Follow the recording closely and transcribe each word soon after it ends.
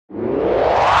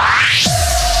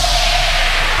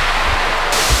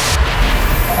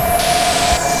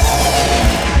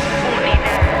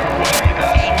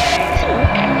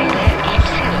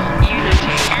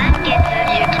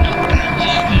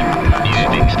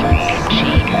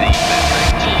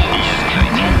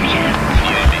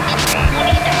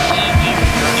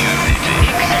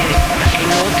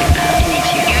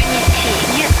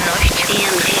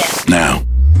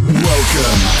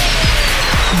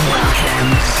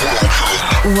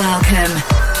Welcome.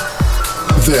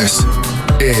 This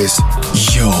is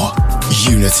your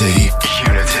Unity.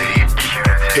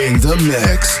 In the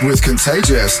mix with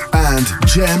Contagious and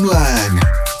Jem Lang.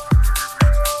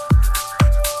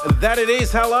 That it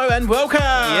is. Hello and welcome.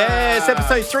 Yes,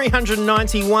 episode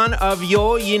 391 of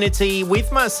Your Unity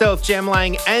with myself, Jem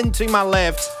Lang, and to my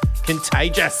left,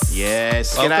 Contagious.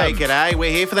 Yes, Welcome. g'day. We're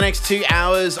here for the next 2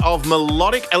 hours of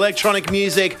melodic electronic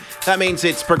music. That means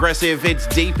it's progressive, it's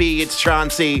deepy, it's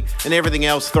trancey, and everything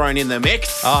else thrown in the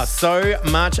mix. Oh, so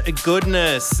much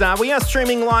goodness. We are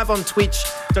streaming live on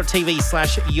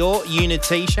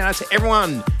twitch.tv/YourUnity. Shout out to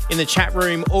everyone in the chat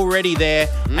room already there.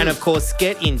 And of course,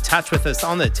 get in touch with us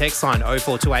on the text line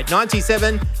 0428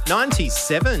 97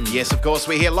 97. Yes, of course,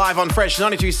 we're here live on Fresh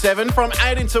 92.7 from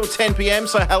 8 until 10 p.m.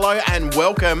 So hello and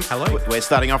welcome. Hello. We're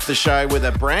starting off the show with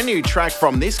a brand new track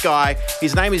from this guy.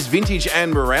 His name is Vintage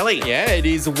and Morelli. Yeah, it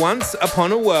is Once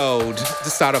Upon a World to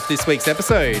start off this week's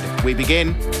episode. We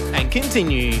begin And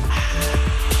continue.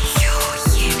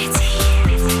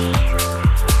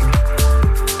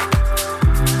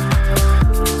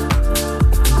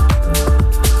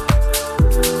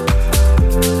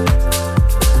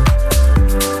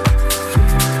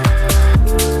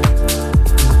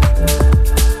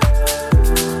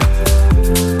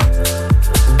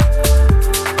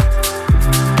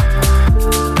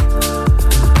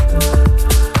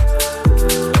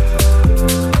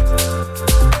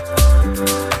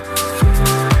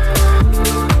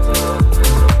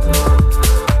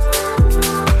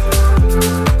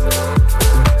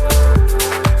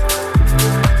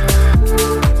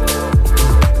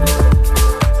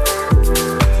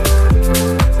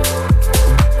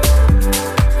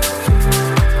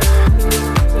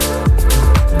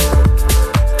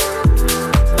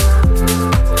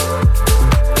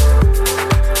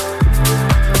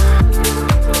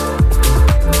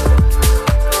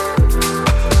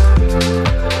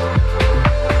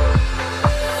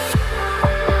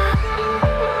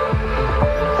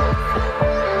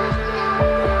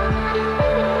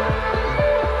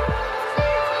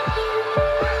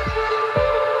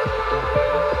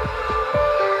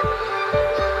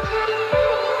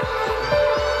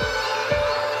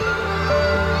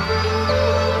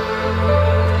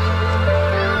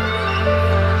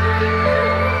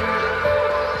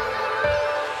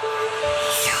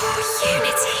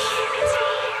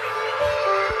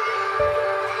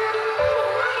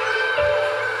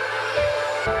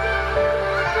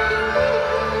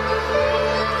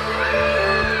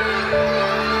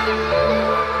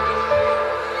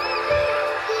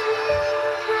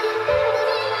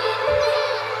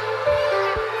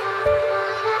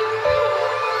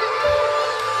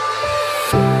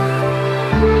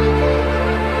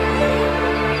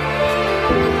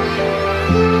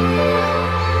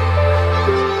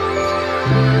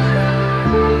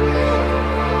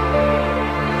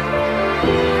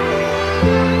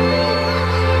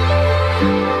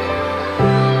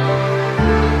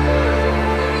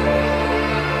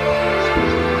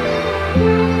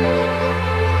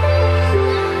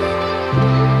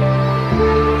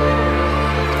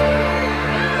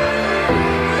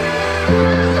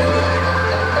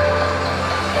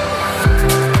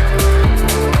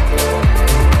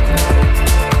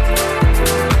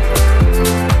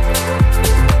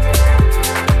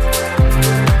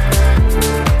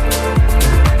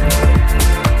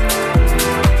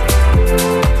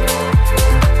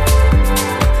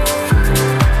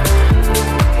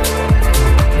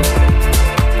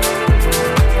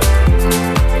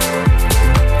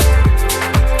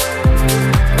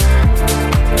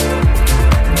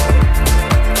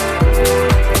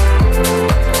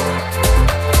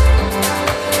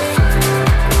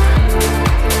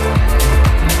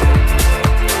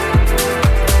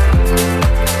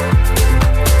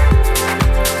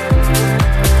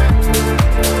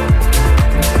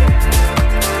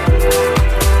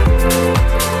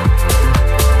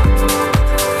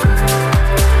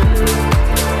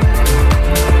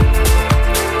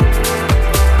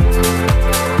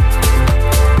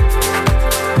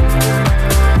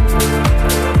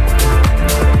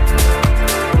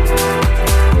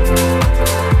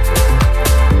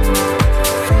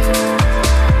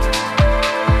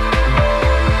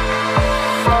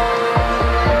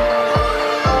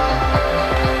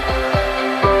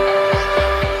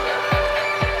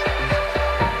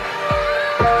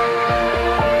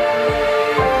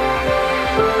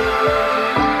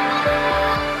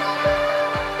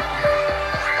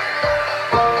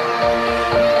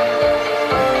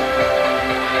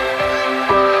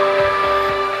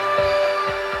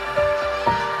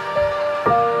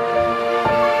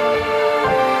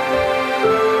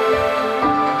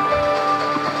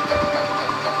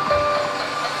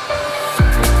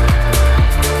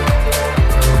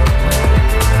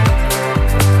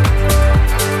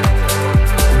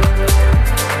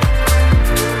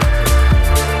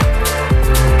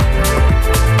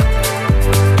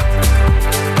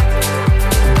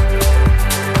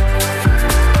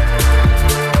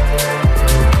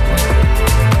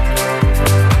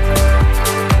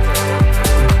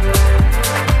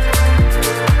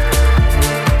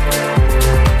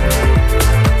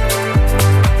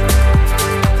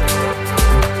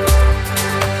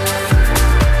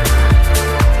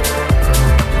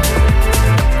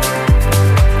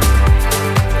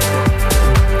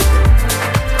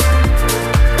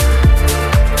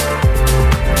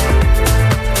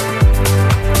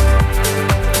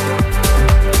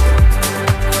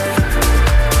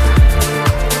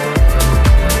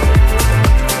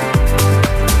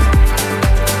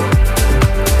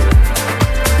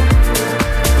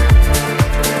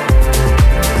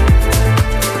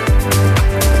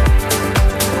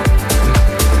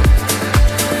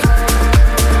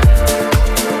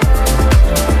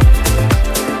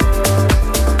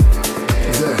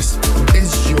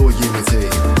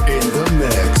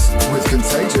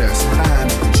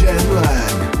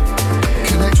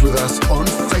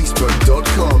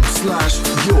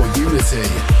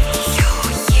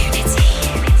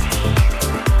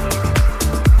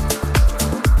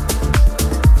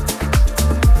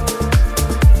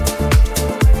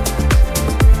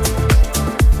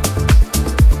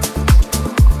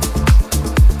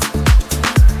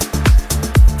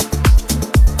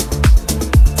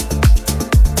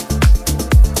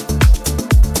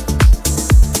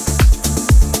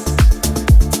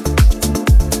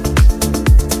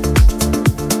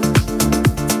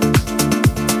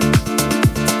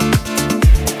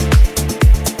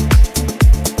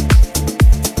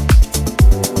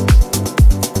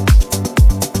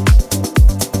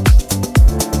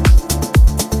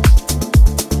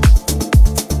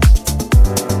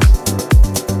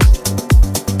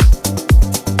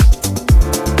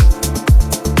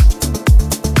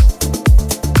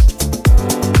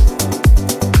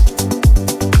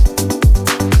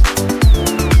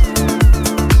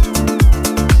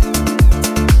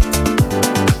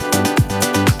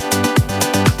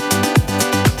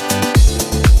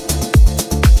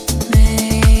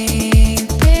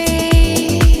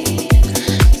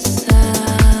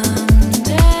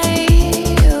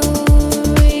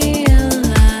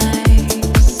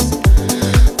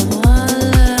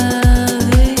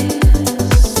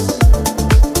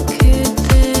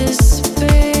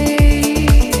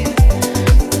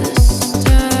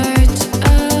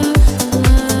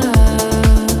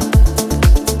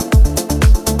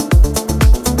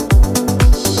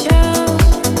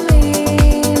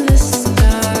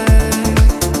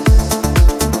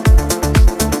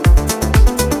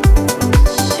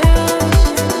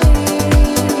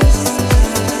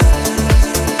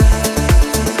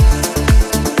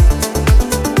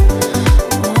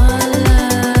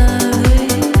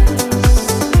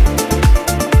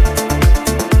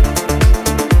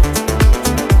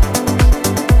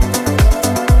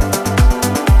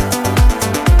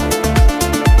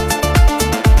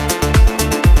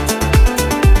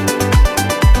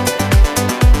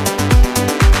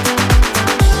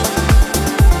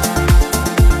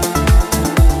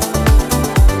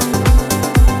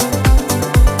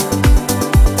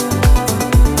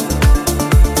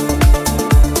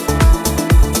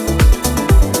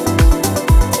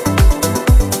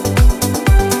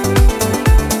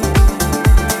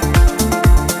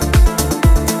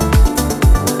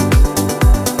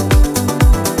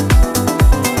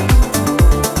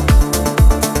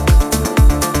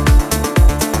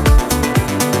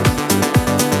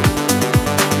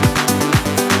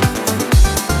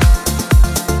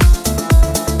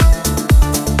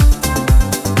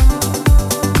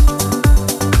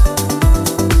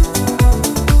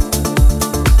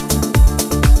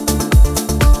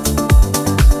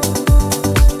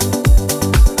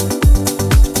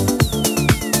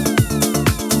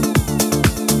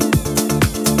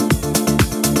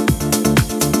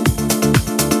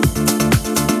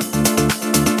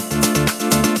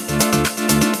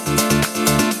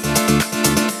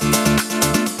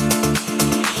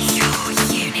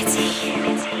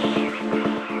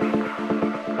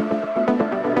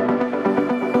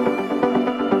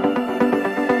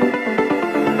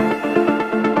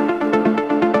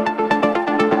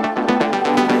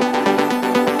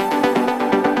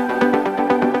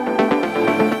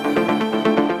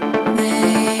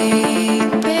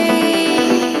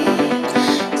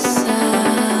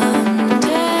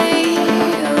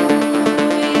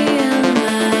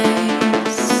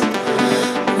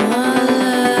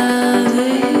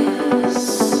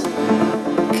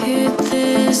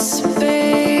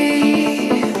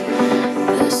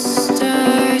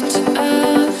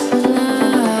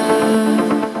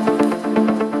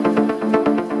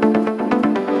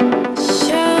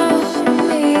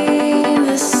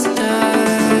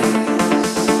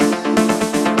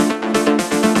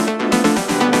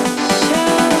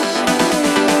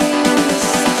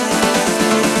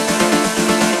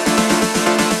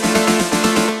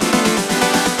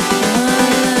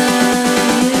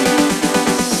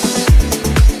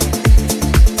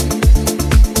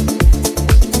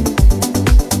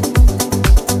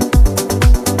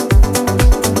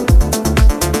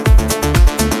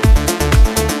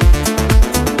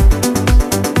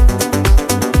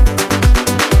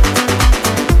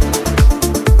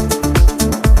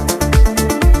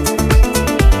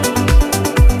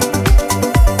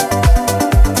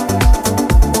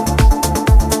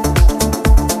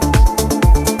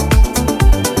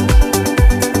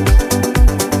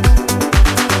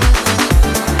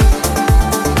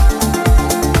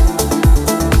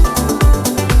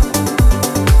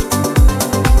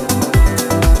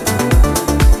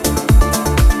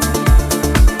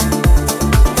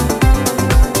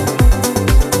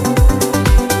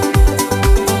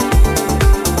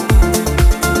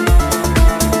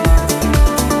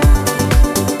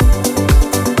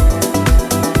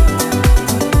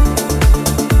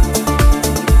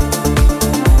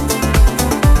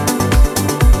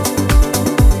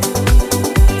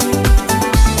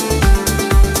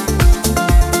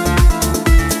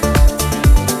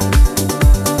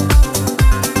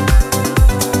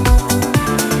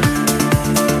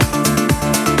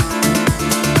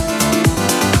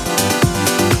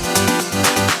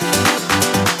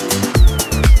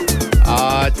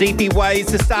 Deepy ways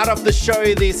to start off the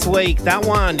show this week. That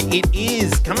one, it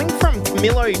is coming from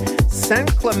Kamilo,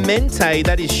 Sanclemente.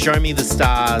 That is Show Me the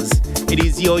Stars. It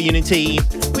is Your Unity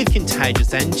with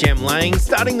Contagious and Jem Lang.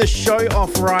 Starting the show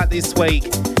off right this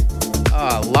week.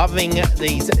 Loving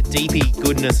these deepy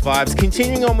goodness vibes.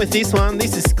 Continuing on with this one,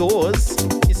 this is Scorz.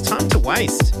 It's Time to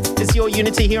Waste. It's Your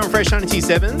Unity here on Fresh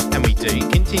 97, and we do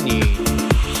continue.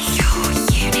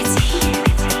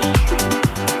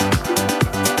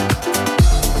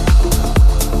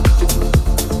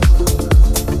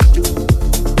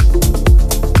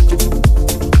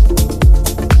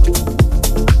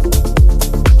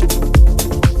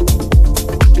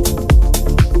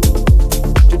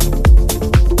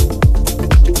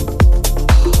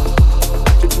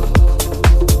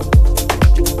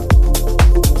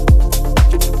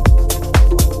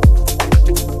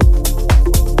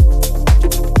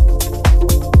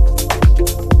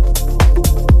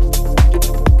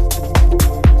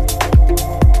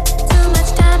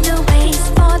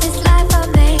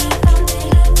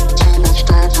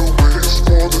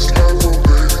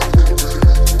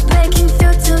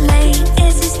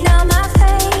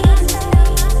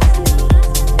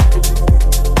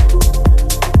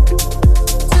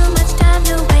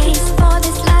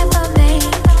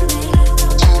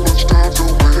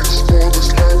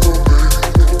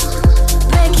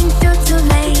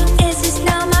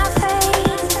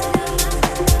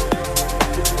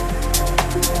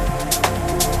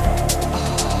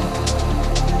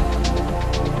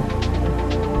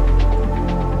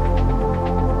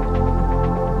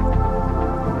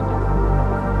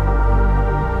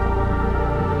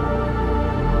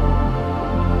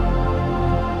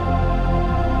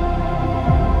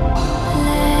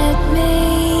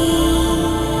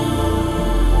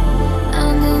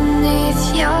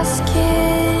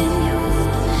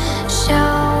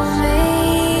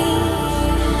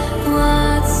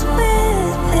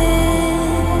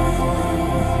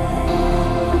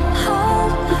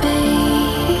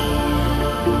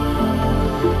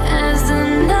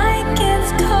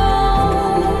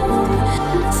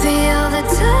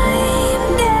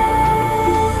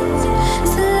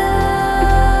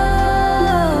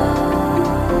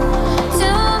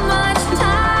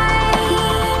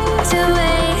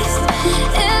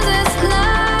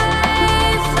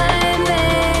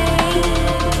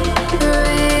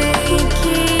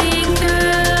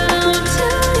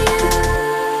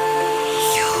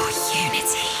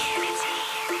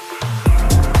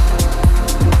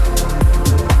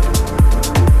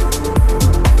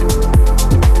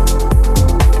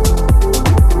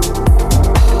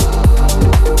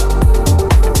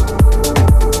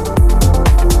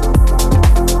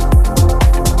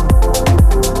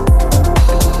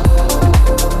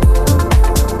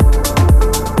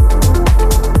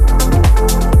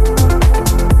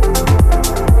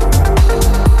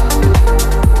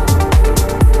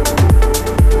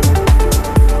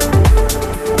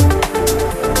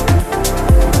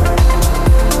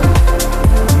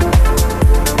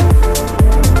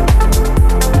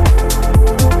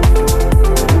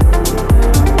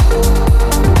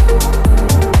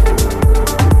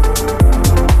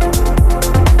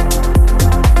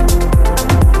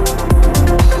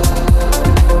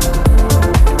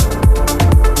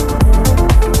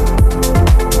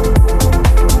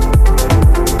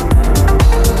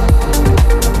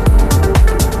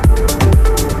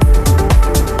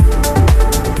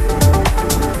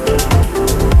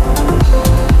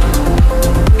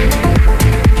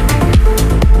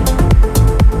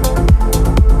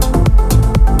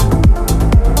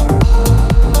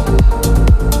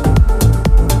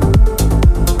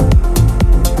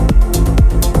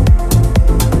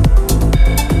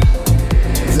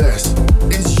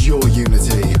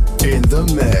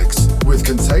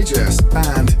 Contagious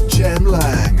and Jem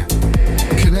Lang.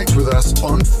 Connect with us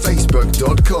on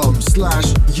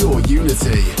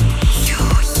facebook.com/yourunity.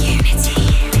 Your Unity.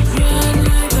 Run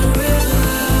like a river.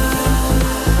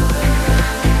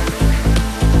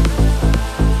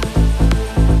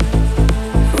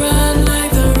 Run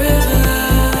like the river.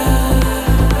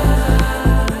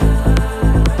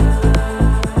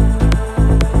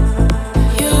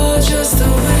 You're just a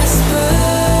whisper.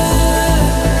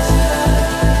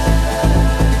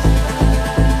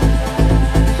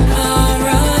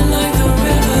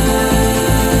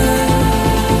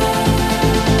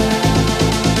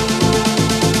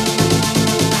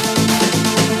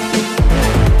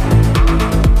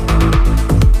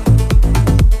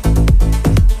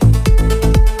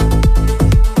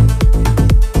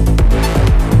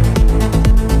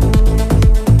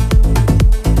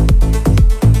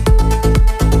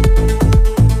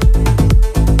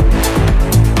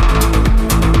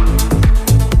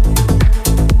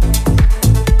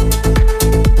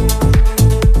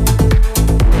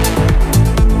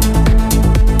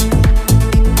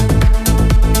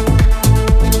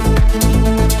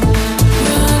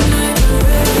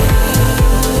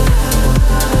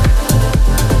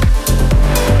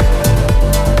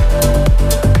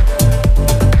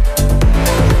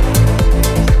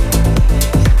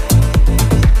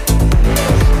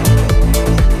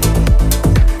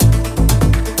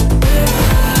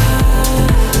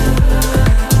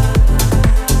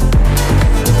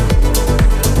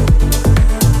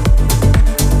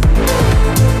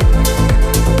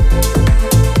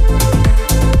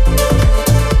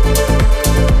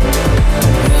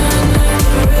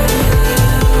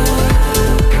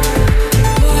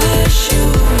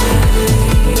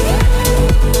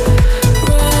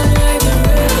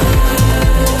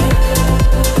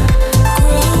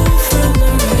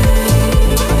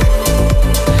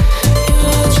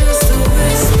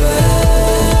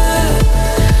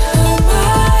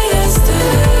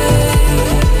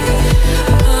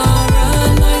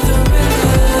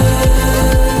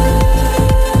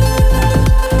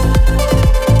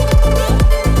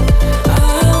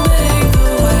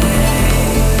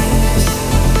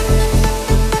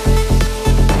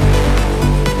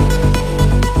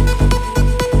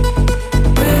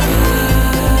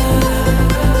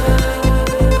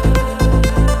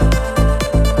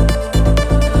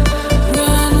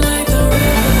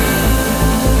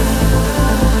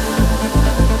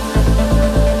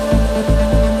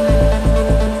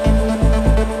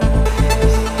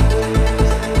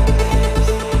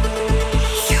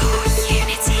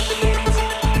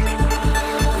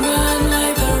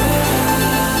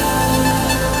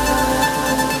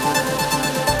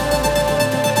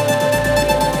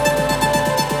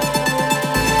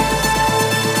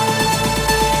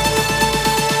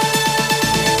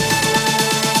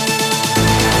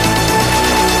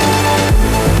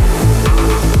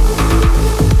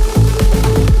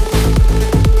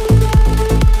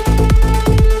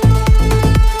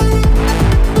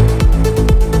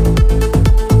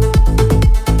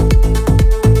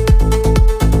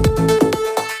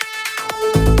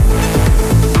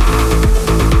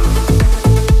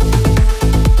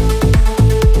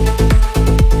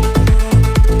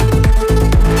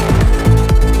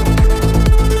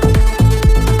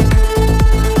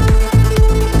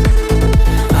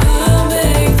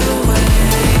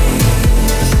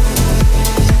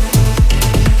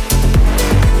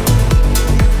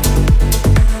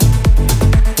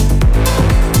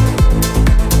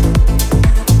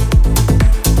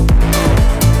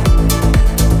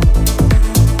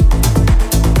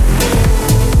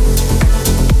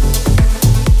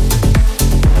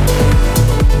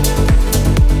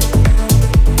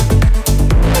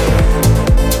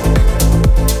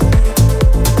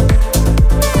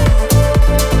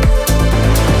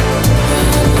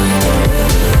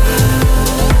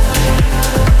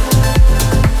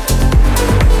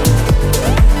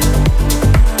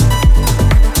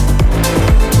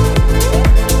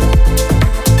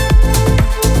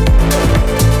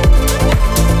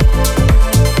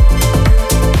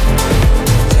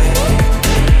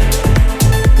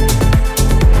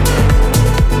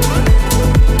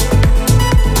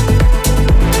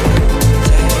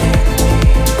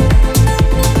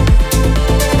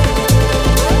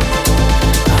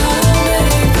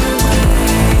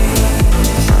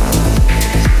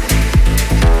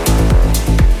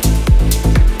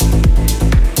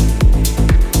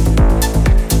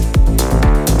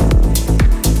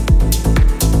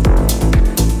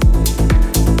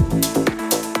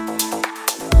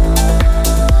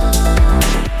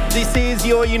 This is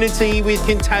Your Unity with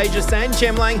Contagious and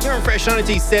Jem Lang here on Fresh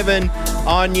 97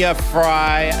 on your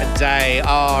Friday.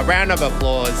 Oh, round of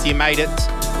applause. You made it.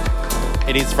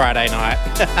 It is Friday night.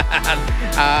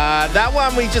 That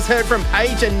one we just heard from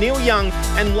Paige and Neil Young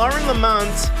and Lauren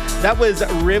Laimant. That was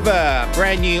River,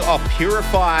 brand new off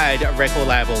Purified record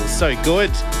label. So good.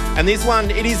 And this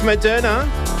one, it is Modera.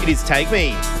 It is Take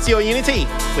Me. It's Your Unity.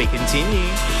 We continue.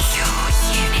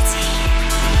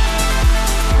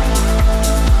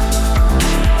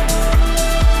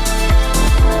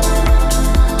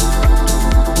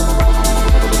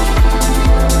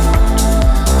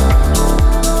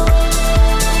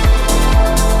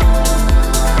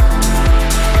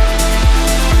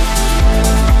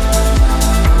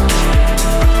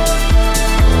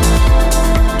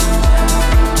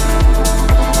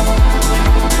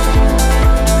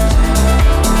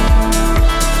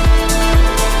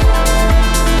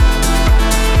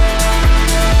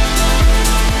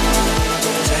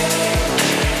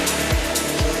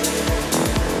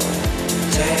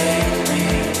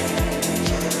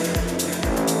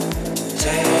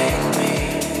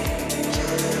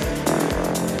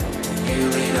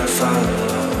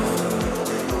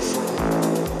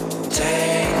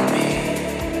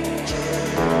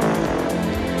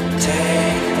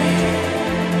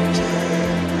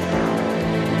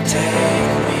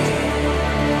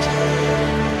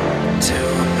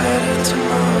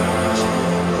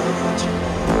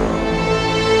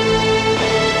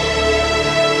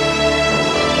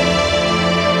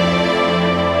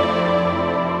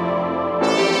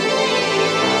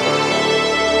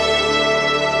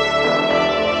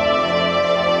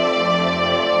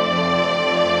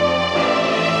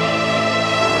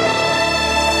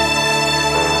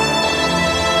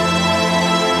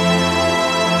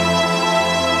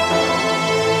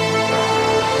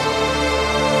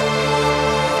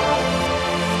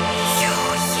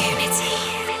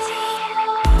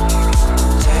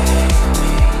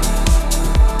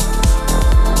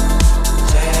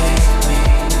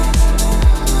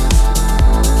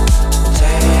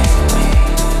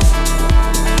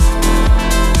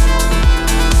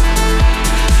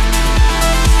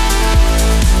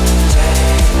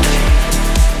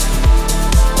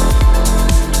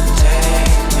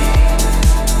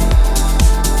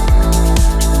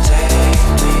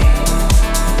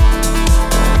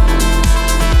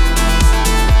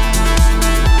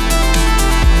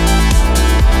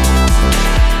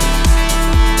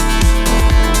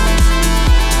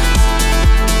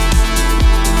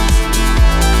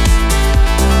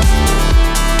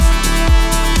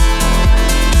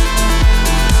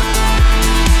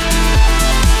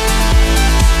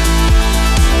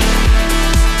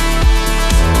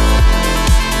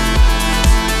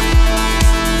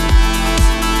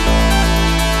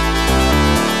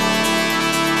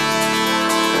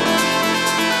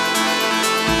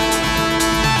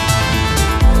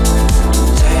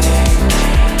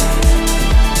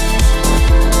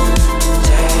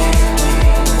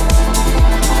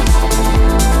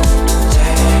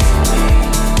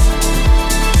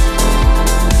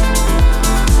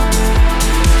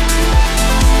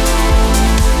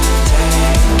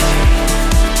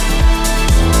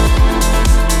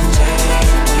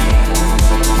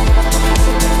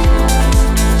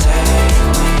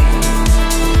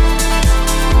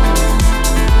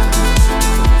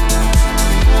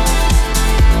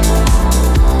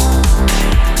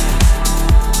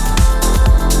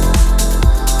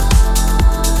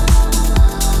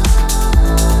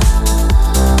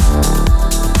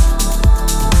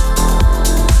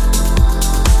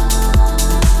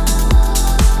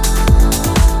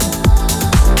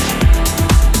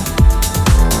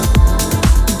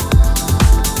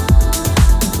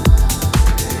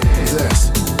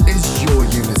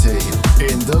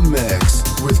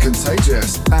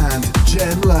 Contagious and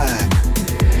Jem Lang.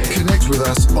 Connect with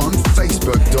us on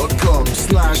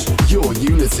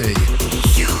facebook.com/yourunity.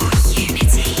 Your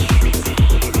Unity.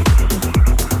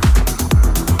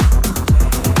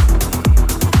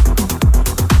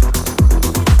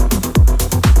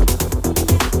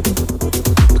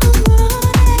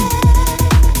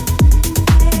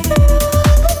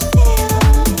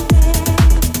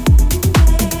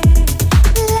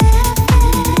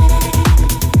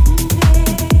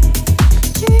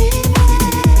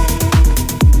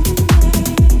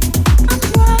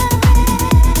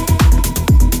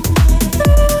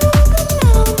 I'm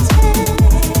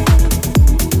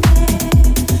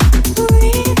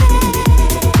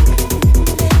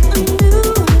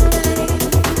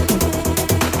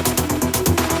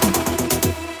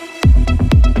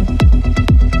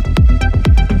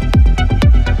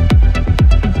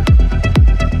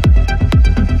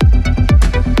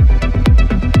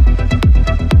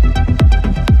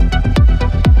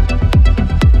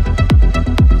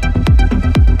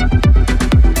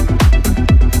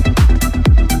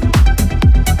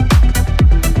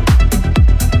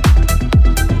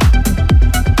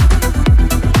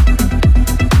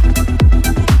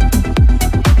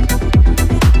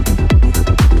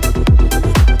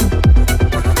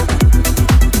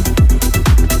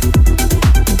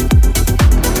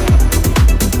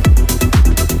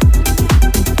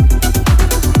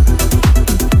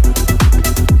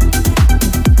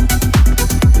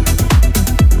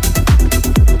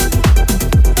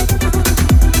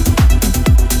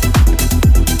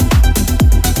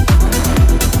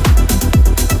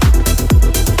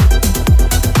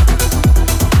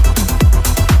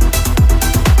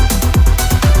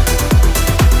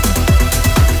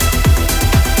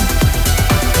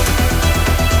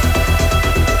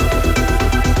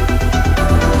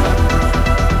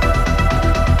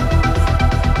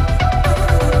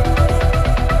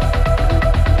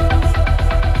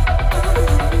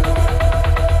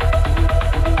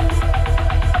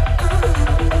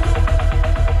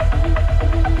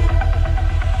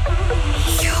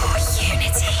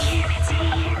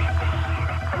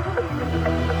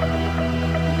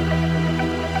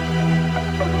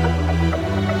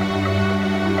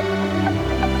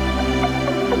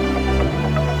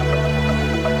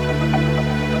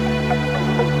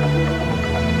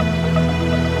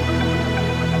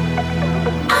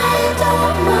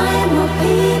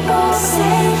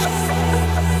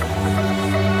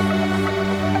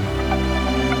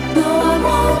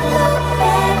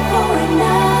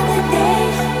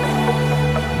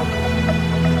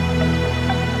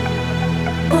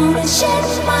shed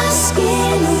my skin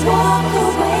and walk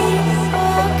away,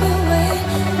 walk away,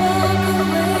 walk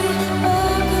away,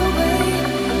 walk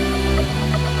away.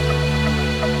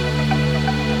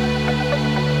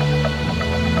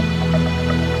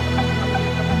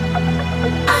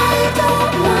 I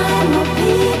don't mind what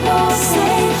people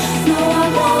say. No, I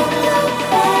won't look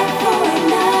back for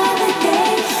another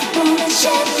day. Wanna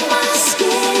shed my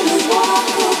skin and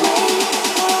walk away,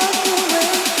 walk away,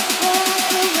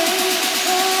 walk away,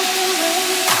 walk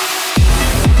away.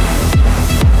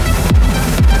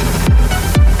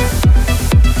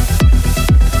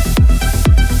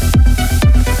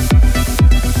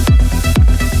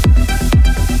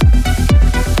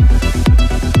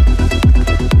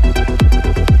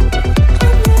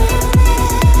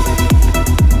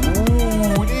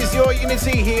 Ooh, it is your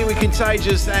Unity here with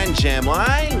Contagious and Jem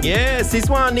Lang. Yes, this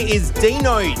one is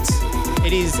D-Note.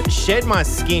 It is Shed My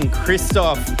Skin.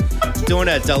 Cristoph doing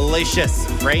a delicious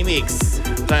remix.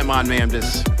 Don't mind me, I'm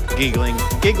just giggling.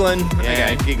 Giggling.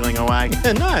 Yeah, Okay. giggling away.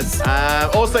 Nice.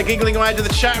 Also giggling away to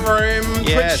the chat room,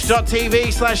 Yes.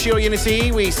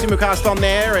 twitch.tv/YourUnity. We simulcast on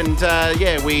there and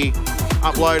we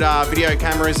upload our video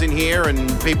cameras in here and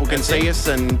people can see us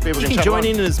and people You can can join on.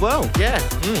 in as well. Yeah,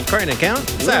 Create an account.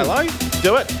 Say hello.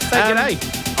 do it. Say g'day.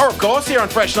 Or of course here on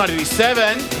Fresh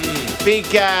 97. Big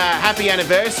happy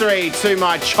anniversary to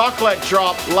my chocolate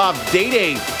drop, Love Dee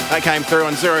Dee. That came through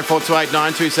on 0428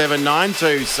 927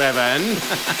 927.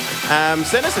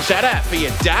 Send us a shout out for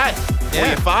your dad or Yeah.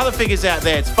 your father figures out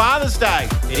there. It's Father's Day.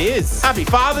 It is. Happy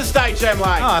Father's Day, Jem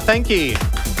Lang. Oh, thank you.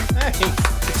 Hey.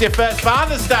 It's your first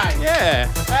Father's Day. Yeah.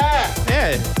 Yeah.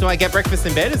 Yeah. Do I get breakfast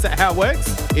in bed? Is that how it works?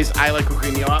 Is Ayla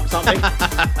cooking you up something?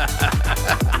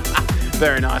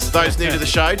 Very nice. Those new to the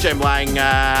show, Jem Lang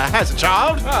has a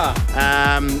child.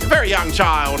 Very young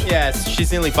child. Yes,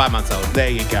 she's nearly 5 months old. There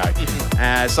you go.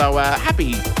 So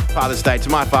happy Father's Day to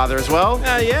my father as well.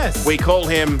 Yes. We call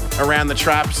him around the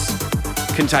traps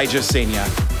Contagious Senior.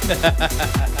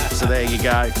 So there you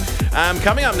go.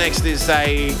 Coming up next is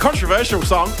a controversial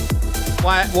song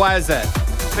Why is that?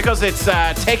 because it's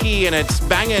techie and it's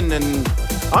banging and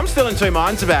I'm still in two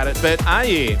minds about it, but Are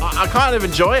you? I kind of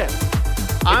enjoy it.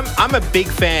 I'm a big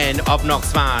fan of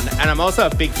Vahn, and I'm also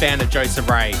a big fan of Joseph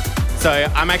Ray. So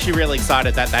I'm actually really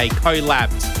excited that they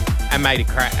collabed and made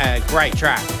a great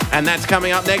track. And that's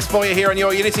coming up next for you here on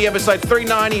Your Unity, episode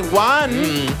 391.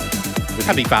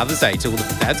 Happy Father's Day to all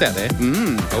the dads out there.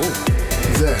 Oh.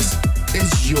 This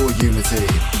is Your Unity.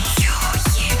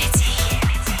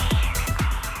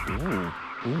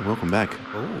 Ooh, welcome back.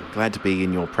 Glad to be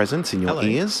in your presence, in your Hello.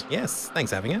 ears. Yes,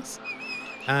 thanks for having us.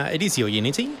 It is Your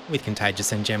Unity with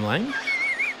Contagious and Jem Lang.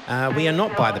 We are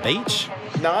not by the beach.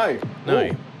 No. No.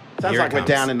 Ooh. Sounds Here like it we're comes.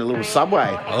 down in a little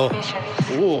subway. Oh,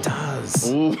 Ooh. it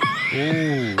does. Ooh.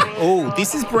 Oh,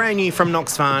 this is brand new from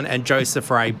Vahn and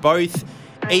Joseph Ray, both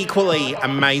equally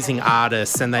amazing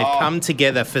artists, and they've come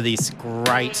together for this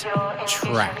great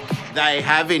track. They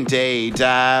have indeed.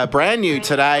 Brand new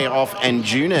today off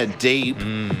Anjuna Deep.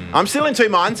 I'm still in two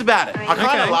minds about it. I kind of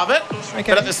Okay. love it, Okay.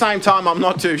 but at the same time, I'm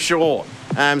not too sure.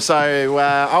 So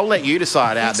I'll let you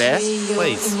decide out there.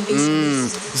 Please.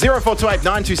 0428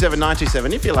 927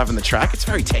 927 if you're loving the track. It's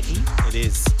very techie. It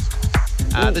is.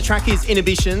 The track is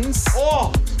Inhibitions,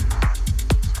 Oh!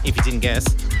 if you didn't guess.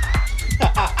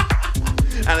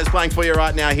 And it's playing for you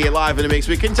right now here live in a mix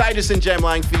with Contagious and Jem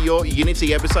Lang for Your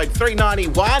Unity, episode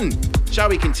 391. Shall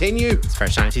we continue? It's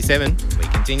Fresh 97. We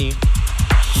continue.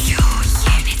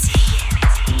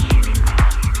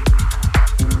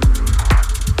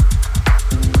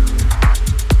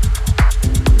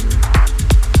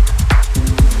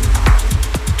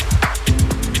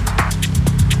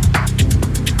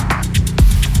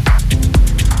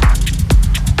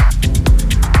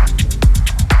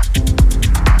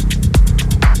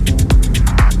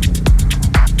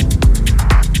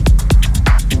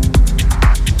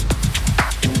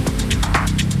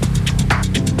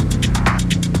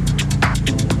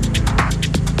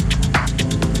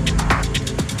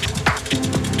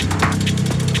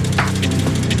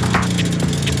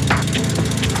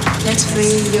 Let's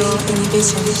free your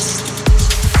inhibitions.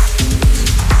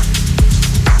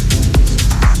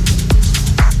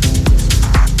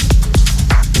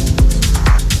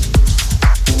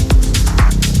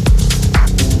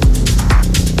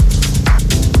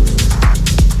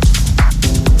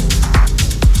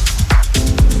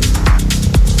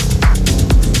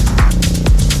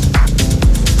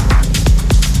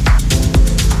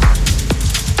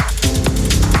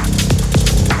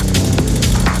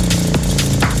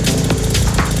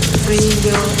 Free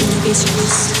your inhibitions.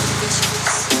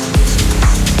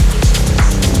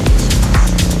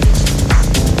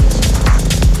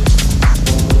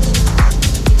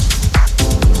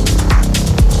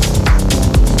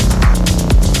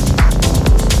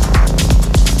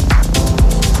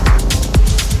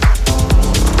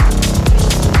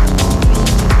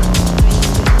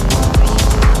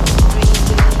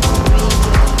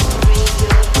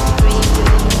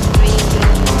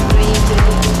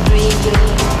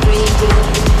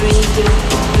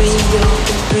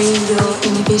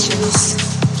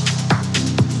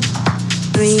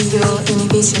 Free your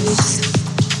inhibitions.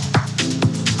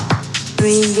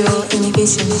 Free your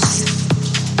inhibitions.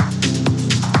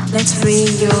 Let's free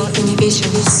your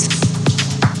inhibitions.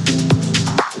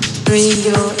 Free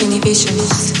your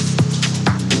inhibitions.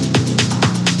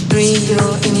 Free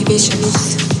your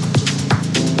inhibitions.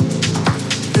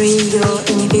 Free your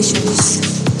inhibitions.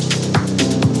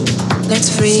 Let's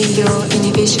free your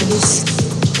inhibitions.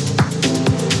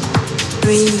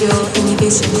 Free your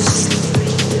inhibitions.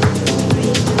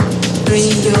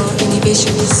 Free your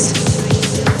inhibitions.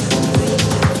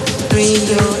 Free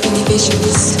your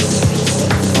inhibitions.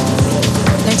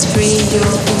 Let's free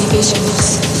your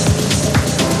inhibitions.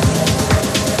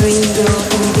 Free your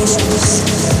inhibitions.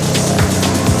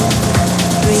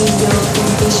 Free your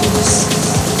inhibitions.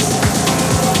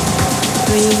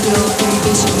 Free your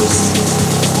inhibitions.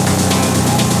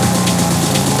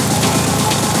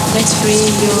 Let's free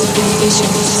your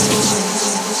inhibitions.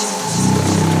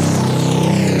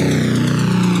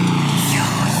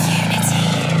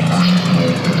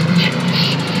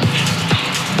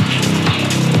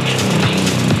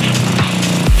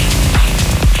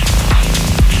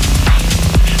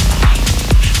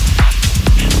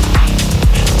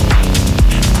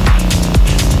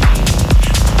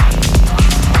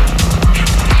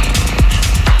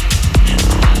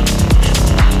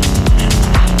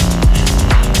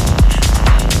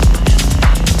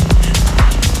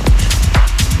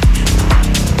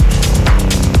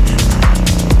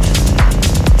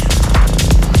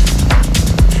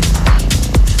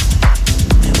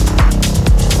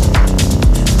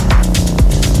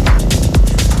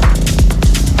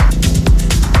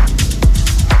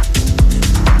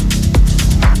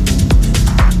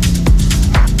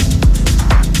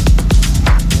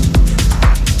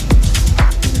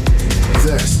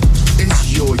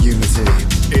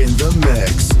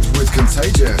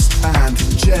 Contagious and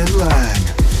Jem Lang.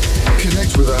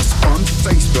 Connect with us on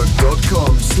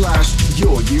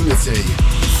facebook.com/yourunity.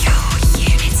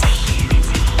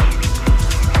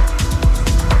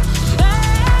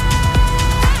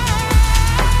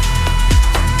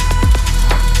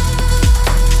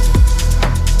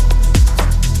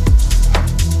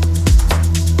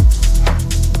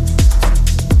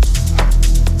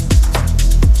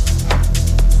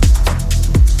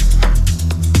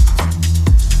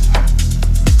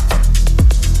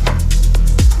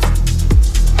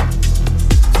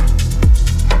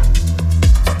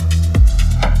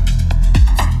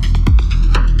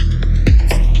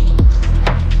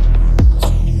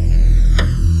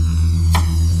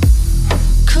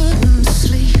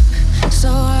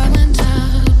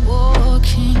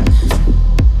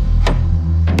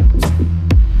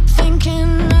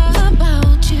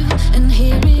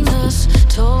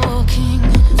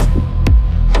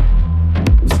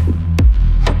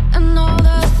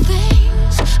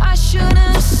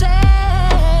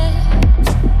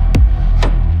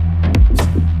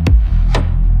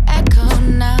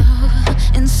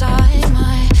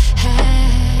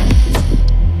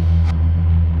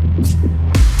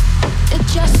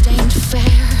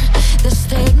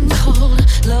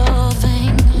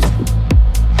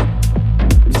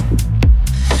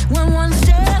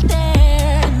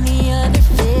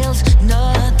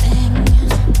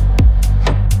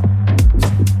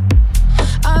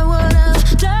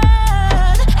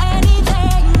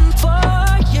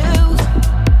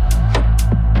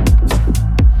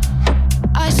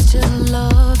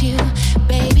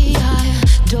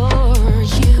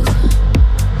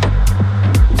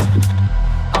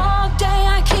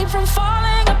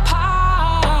 Falling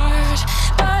apart.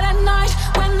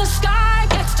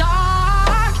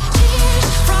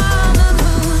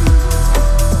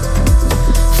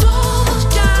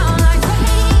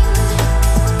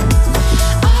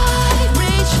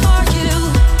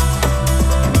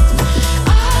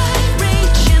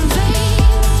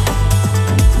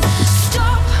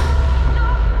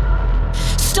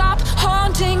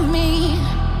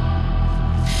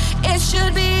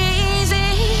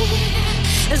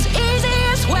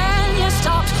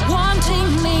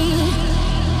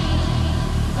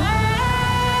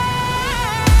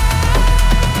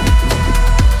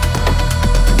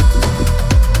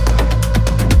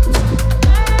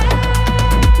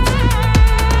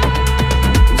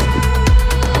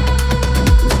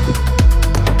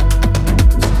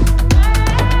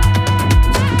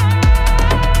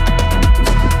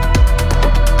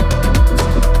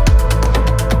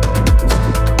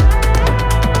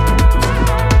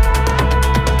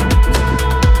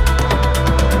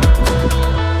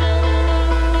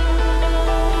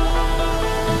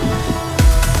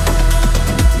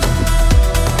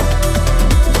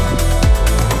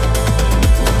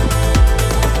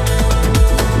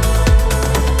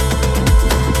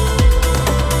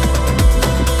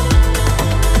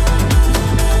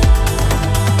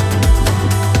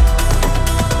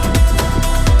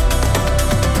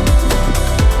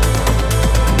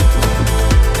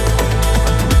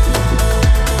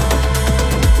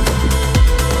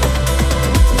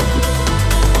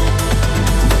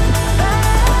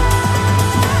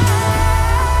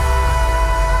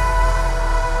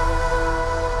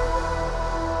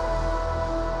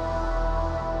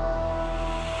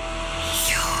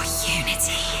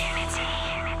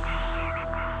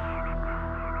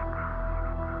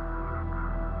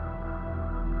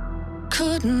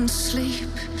 couldn't sleep,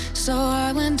 so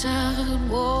I went out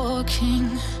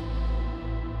walking,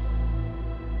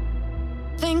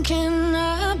 thinking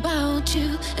about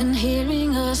you and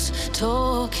hearing us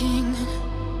talking,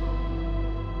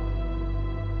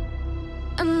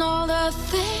 and all the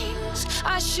things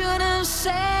I should have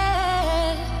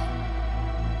said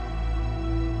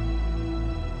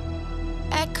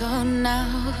echo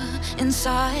now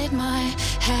inside my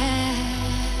head.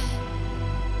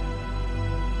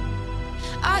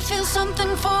 I feel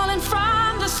something falling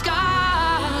from the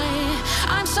sky.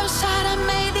 I'm so sad I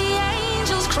made the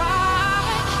angels cry.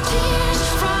 Tears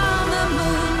from the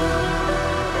moon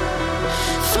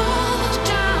fall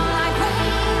down like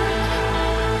rain.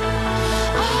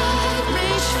 I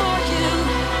reach for you,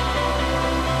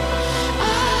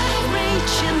 I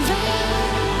reach in vain.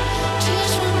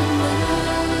 Tears from the moon,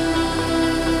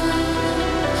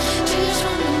 tears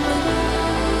from the moon.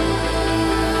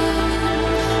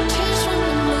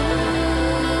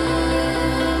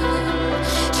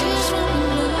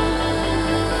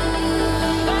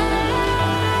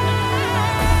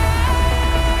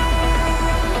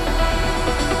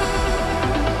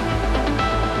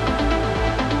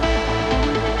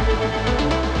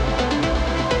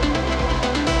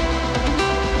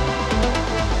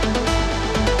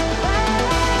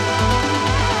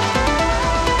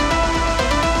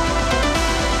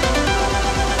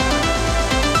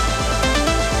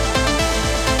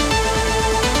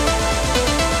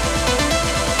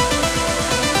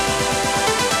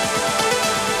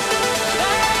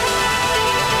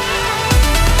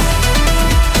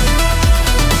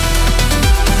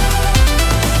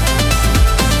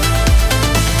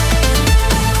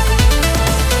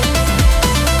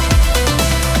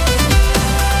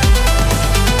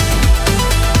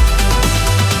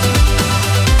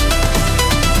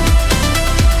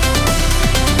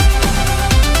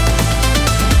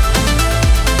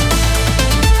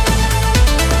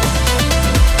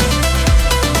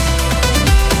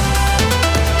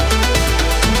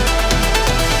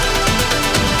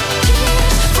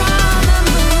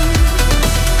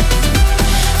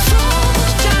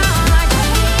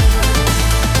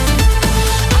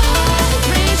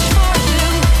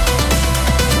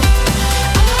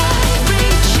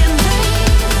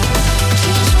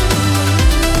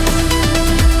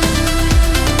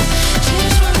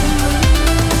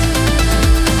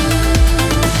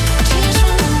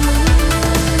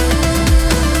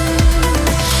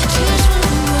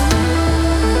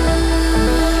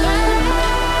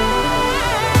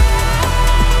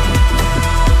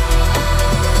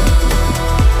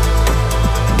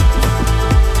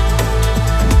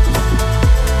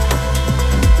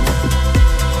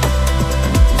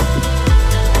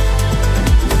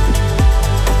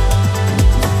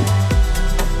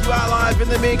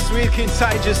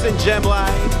 Contagious and Jem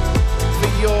Lang for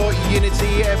your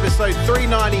Unity episode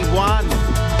 391.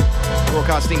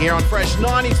 Broadcasting here on Fresh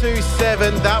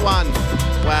 92.7. That one,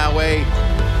 wowee.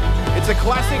 It's a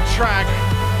classic track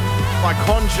by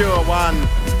Conjure 1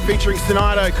 featuring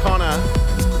Sinéad O'Connor,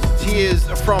 Tears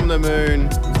from the Moon,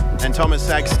 and Thomas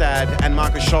Sagstad and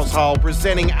Marcus Schoshol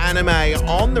presenting anamē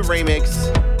on the remix.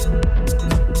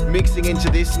 Mixing into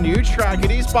this new track,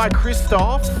 it is by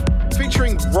Cristoph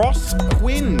featuring Ross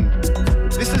Quinn.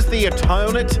 This is the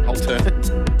alternate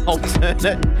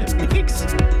mix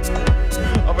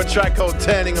of a track called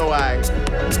Turning Away.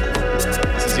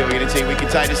 This is your Unity with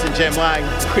Contagious and Jem Lang.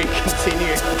 We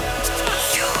continue.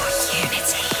 Your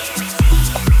Unity.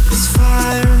 This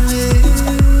fire in me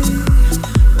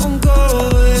won't go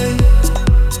away.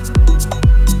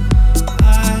 I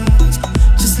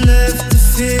just left the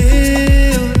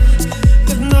field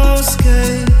with no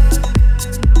escape.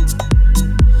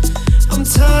 I'm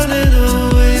turning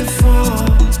away from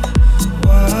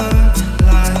work,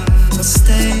 life, my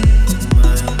state of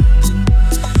mind.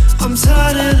 I'm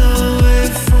turning away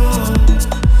from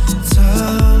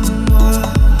turmoil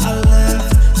I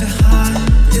left behind.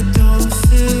 It don't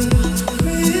feel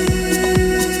real.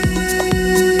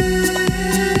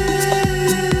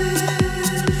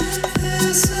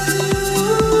 This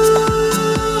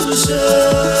illusion.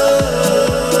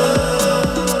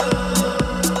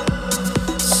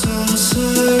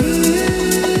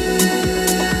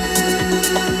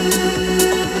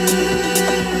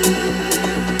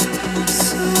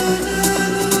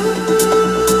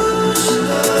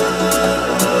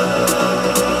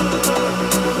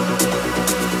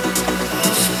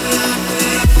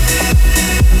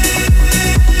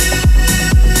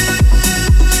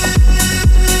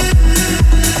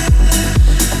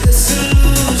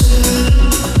 Illusion.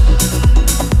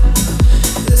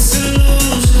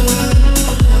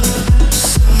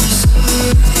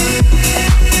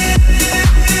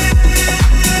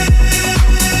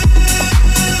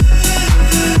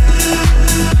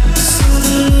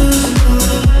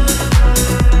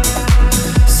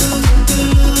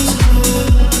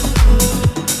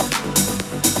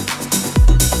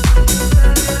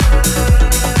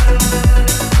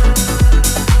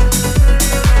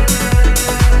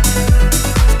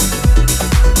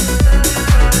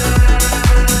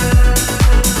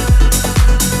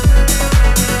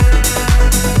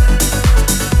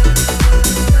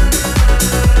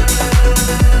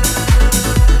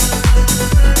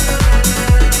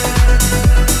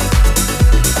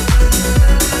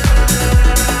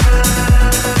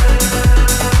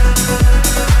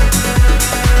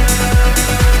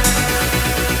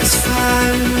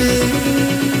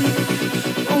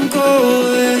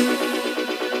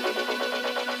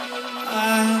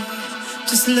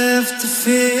 just left to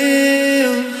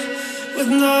feel with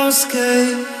no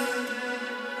escape.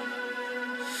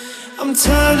 I'm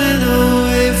turning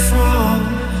away from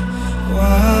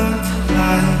work,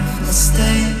 life, a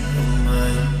state of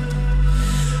mind.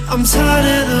 I'm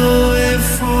turning away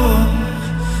from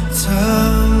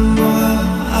turmoil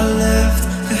I left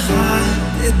behind.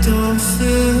 It don't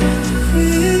feel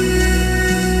real.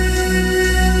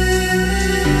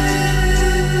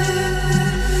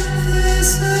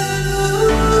 This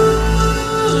illusion,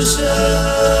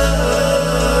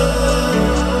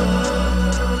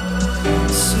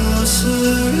 so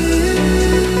surreal.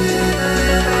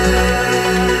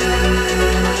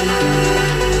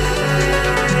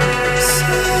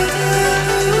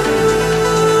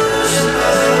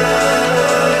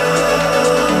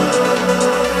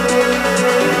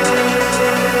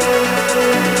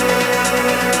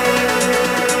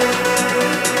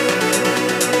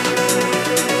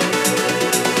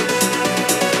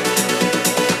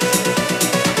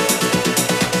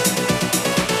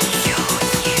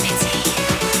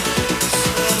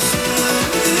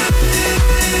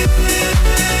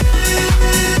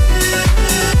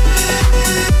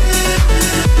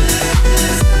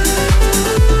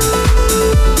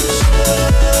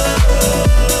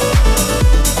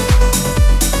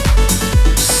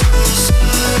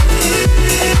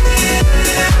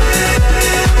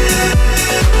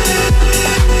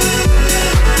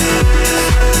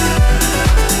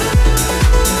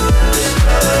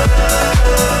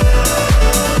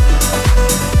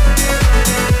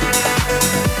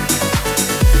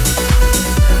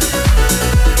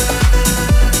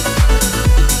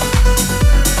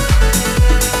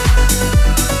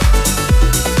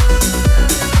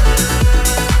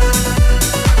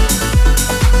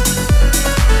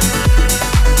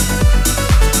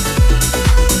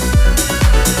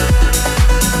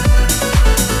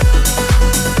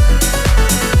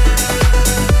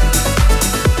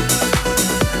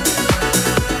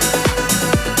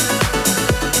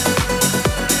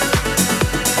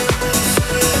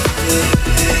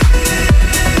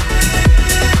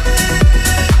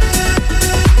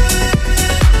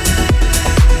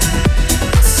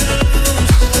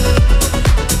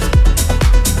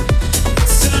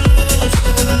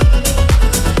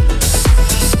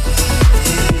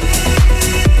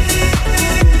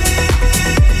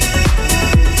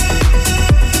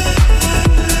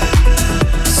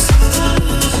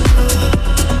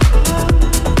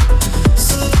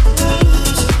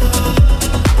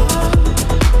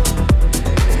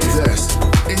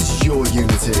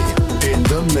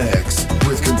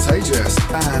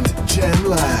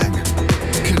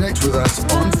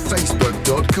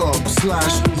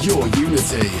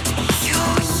 facebook.com/yourunity.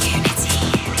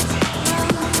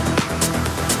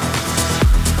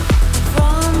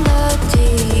 From the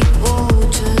deep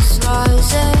waters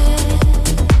rising,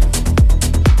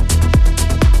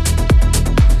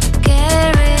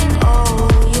 carrying all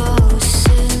your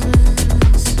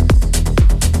sins.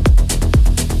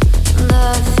 The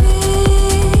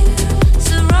fear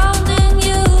surrounding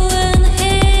you and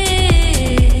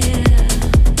here.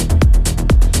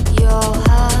 Your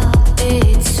heart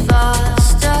beats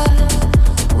faster.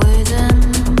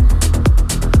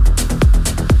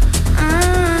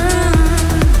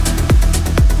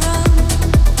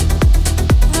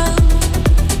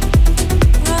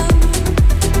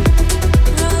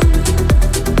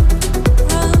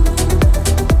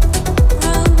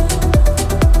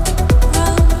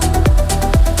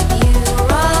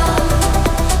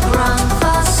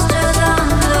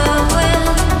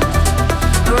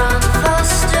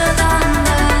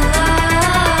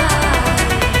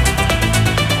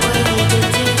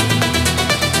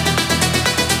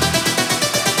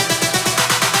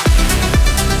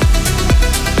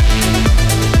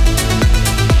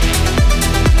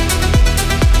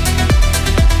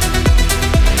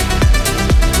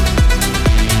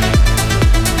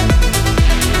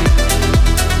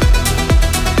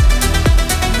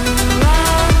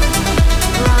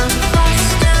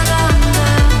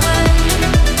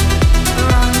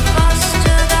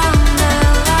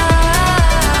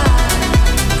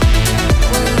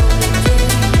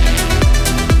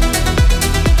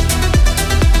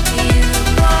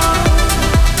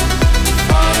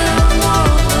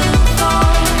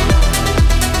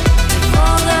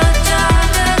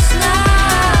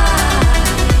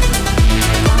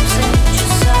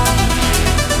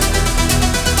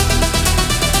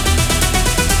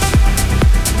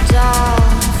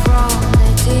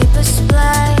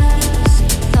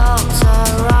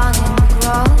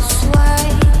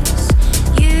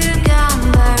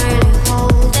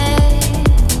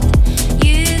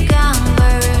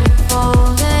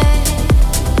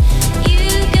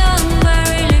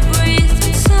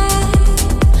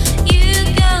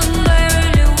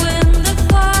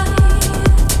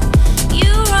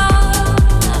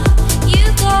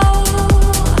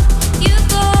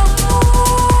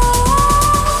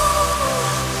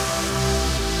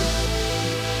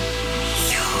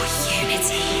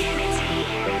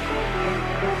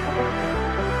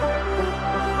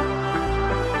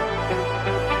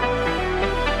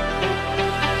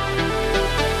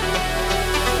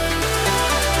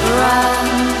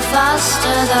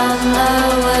 faster than the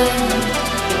wind,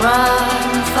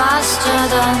 run faster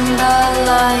than the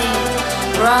light,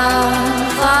 run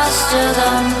faster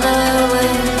than the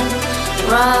wind,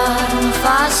 run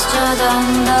faster than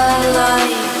the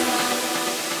light.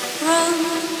 Run,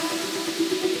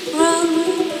 run,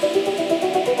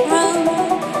 run, run,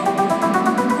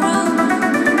 run.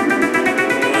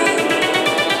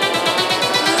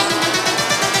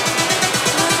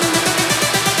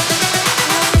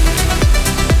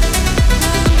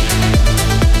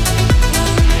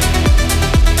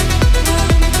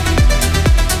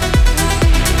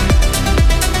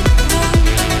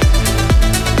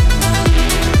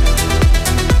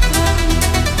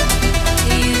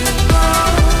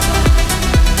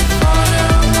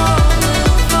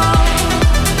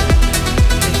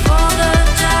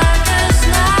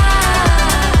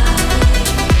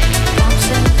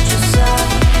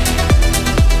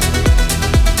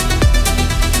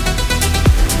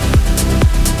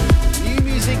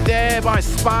 By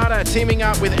Spada teaming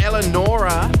up with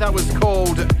Eleonora. That was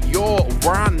called Your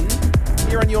Run.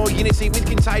 Here on Your Unity with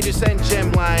Contagious and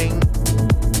Jem Lang.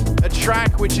 A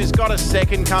track which has got a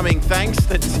second coming thanks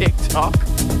to TikTok.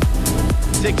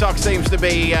 TikTok seems to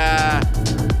be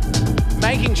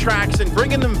making tracks and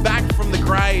bringing them back from the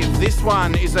grave. This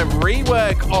one is a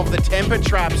rework of the Temper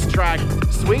Traps track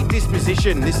Sweet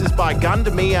Disposition. This is by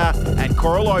Gundamea and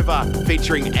Korolova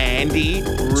featuring Andy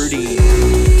Ruddy.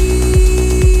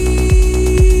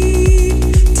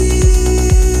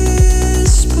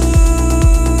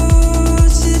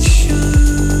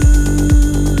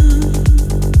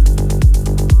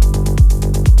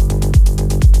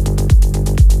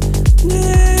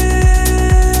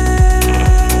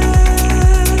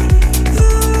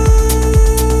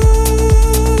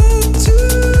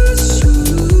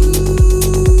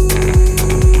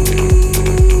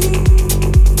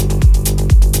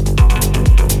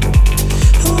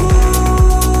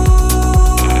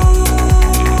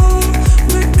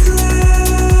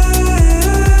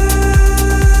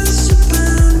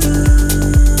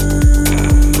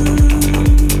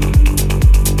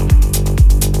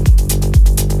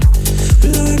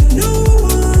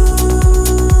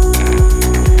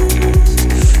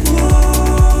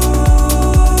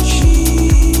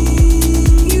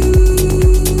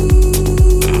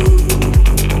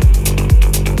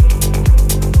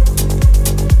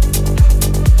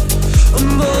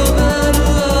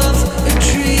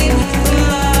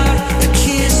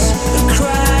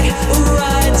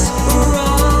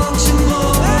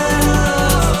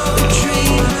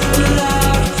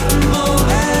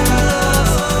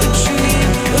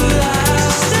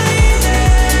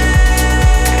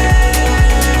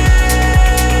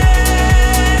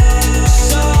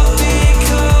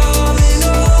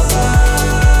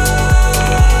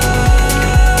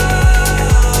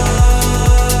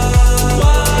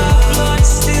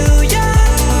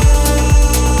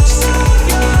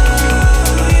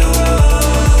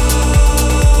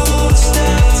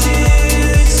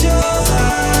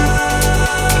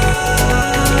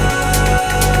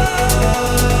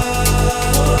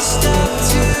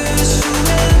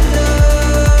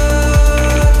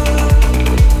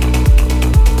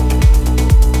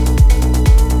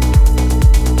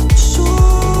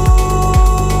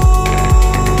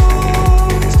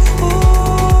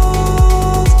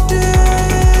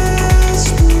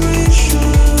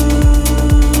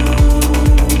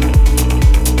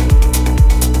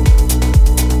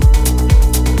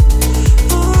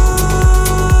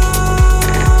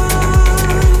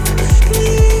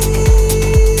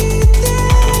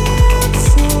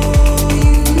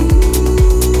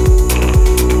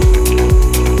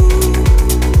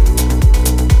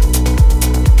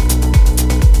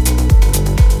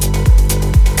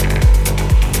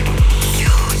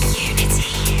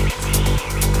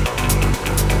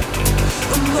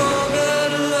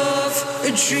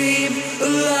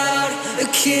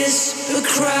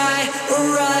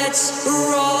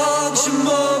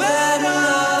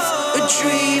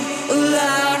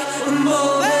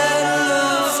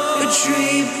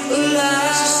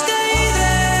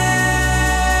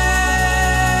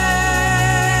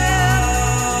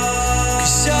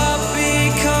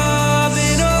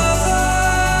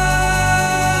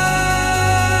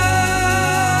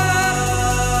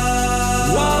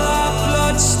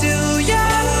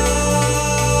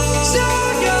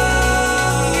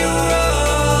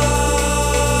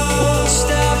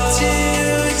 Stop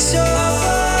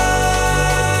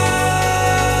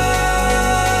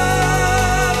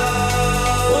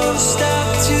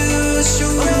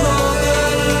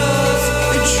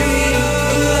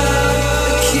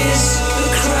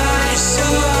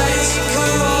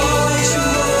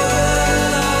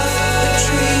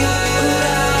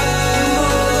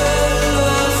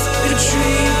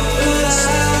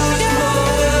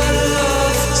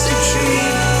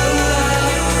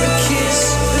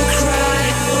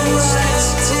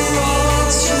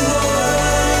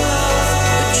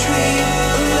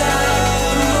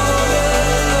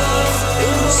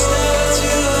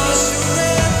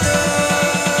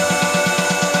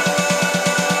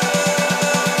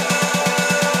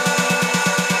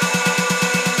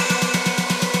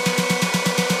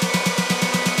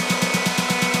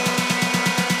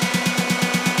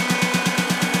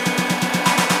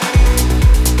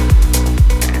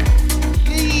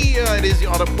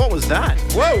What was that?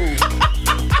 Whoa.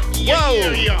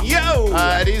 Yo.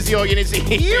 It is your Unity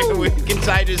here with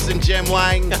Contagious and Jem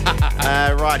Lang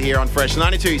right here on Fresh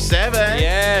 92.7.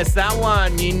 Yes, that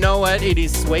one. You know it. It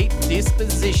is Sweet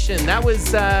Disposition. That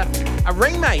was a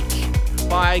remake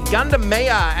by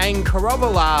Gundamea and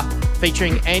Korolova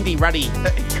featuring Andy Ruddy.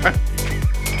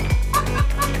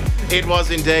 It was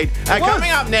indeed.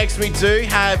 Coming up next, we do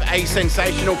have a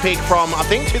sensational pick from, I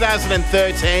think,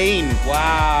 2013.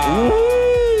 Wow.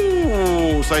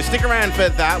 Ooh, so stick around for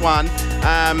that one.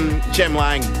 Jem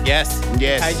Lang. Yes.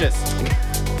 Contagious.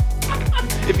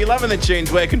 If you're loving the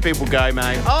tunes, where can people go,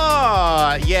 mate?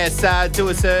 Oh, yes. Do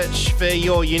a search for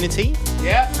Your Unity.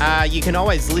 Yeah. You can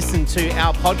always listen to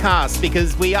our podcast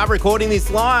because we are recording this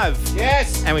live.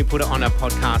 Yes. And we put it on our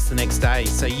podcast the next day.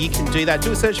 So you can do that.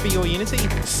 Do a search for Your Unity.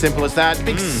 Simple as that.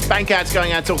 Big spank outs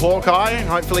going out to Hawkeye.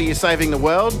 Hopefully you're saving the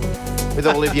world with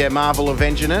all of your Marvel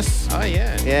Avengerness. Oh,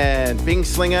 yeah. Yeah. Bing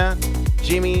Slinger,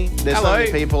 Jimmy. There's so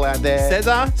many people out there.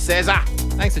 Cesar.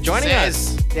 Thanks for joining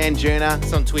us. Dan Juna.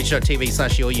 It's on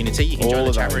twitch.tv/YourUnity. You can join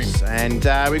the chat room. And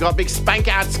we got big spank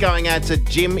outs going out to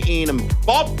Jim, Ian and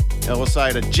Bob. Also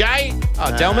to Jay.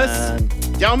 Delmas.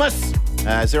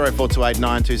 0428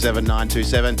 927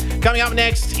 927. Coming up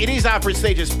next, it is our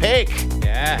prestigious pick.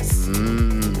 Yes.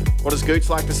 What does Goots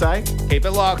like to say? Keep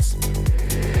it locked.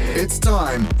 It's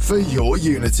time for Your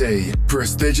Unity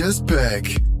Prestigious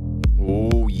Pick.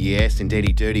 Oh, yes,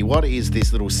 indeedy dirty. What is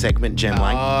this little segment, Jem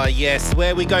Lang? Oh, yes,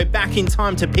 where we go back in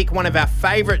time to pick one of our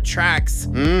favourite tracks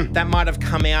that might have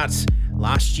come out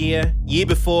last year, year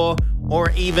before, or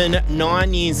even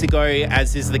 9 years ago,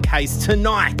 as is the case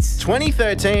tonight.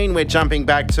 2013, we're jumping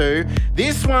back to.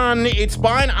 This one, it's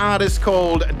by an artist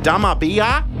called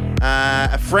Damabiah,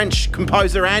 a French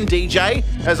composer and DJ,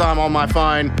 as I'm on my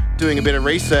phone doing a bit of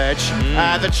research.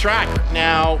 The track,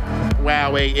 now,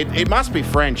 wowee, it must be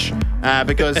French,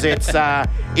 because it's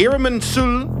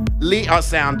Irminsul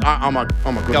oh my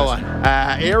goodness. Go on.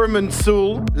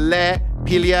 Irminsul le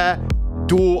Pilier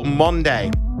du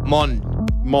Monde.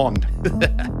 Monde.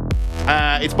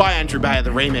 It's by Andrew Bayer, the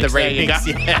remix.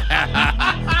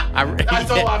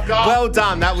 That's all I've got. Well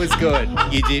done. That was good.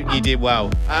 You did well.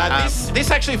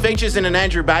 This actually features in an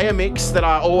Andrew Bayer mix that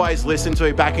I always listened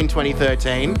to back in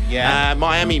 2013. Yeah.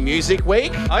 Miami Music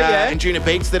Week. Oh, yeah. And Juna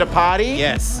Beats did a party.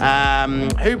 Yes.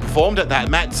 Who performed at that?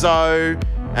 Matt Zoe,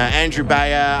 Andrew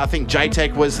Bayer, I think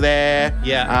J-Tech was there.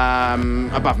 Yeah.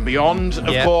 Above and Beyond,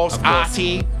 of course.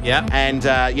 Artie. Yeah. And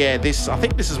I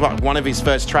think this is one of his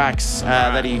first tracks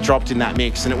that he dropped in that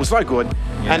mix, and it was so good.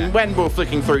 Yeah. And when we were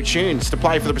flicking through tunes to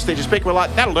play for the prestigious pick, we're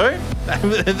like, that'll do.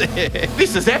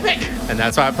 This is epic. And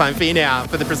that's why I'm playing for you now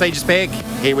for the prestigious pick.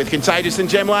 Here with Contagious and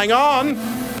Jem Lang on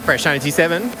Fresh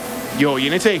 97. Your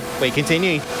Unity. We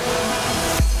continue.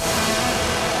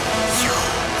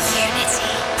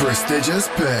 Prestigious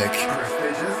Pick.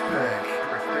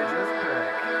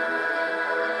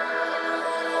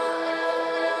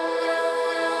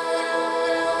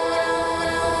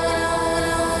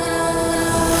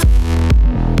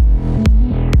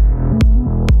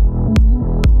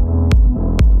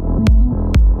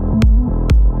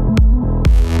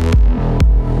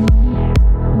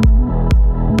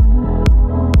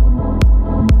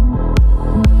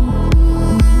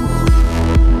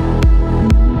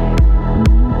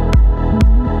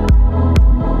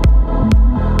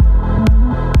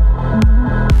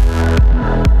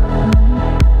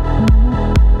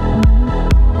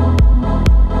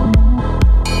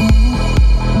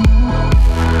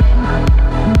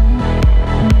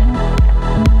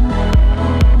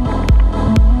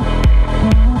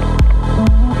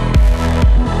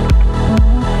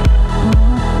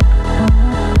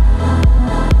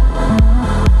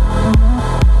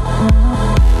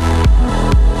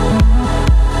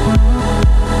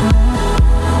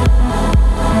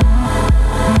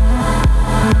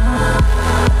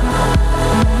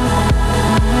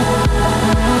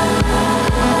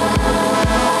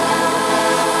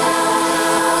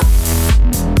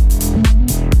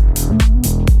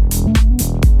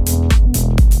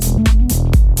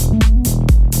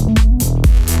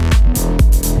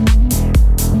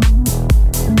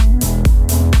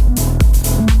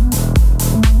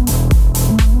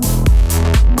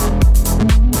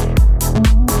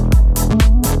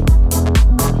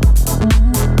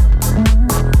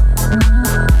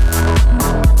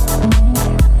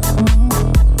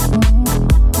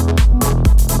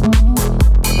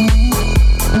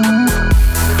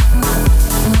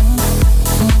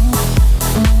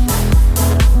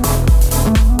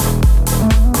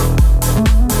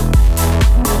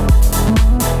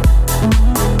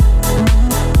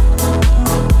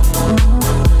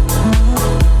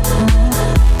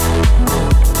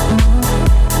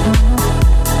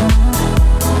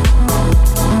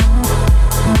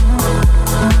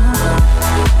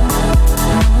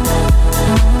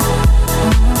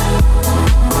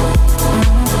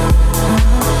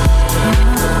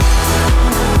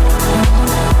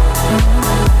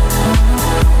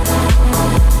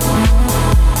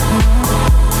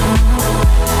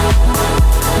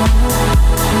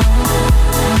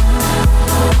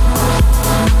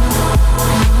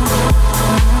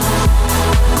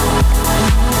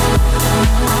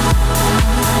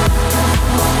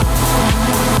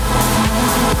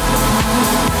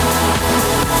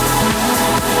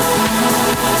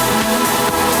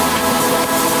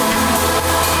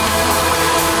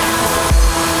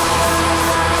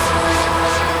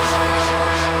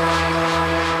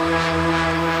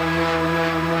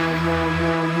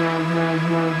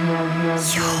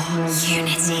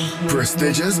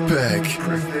 Prestigious pick.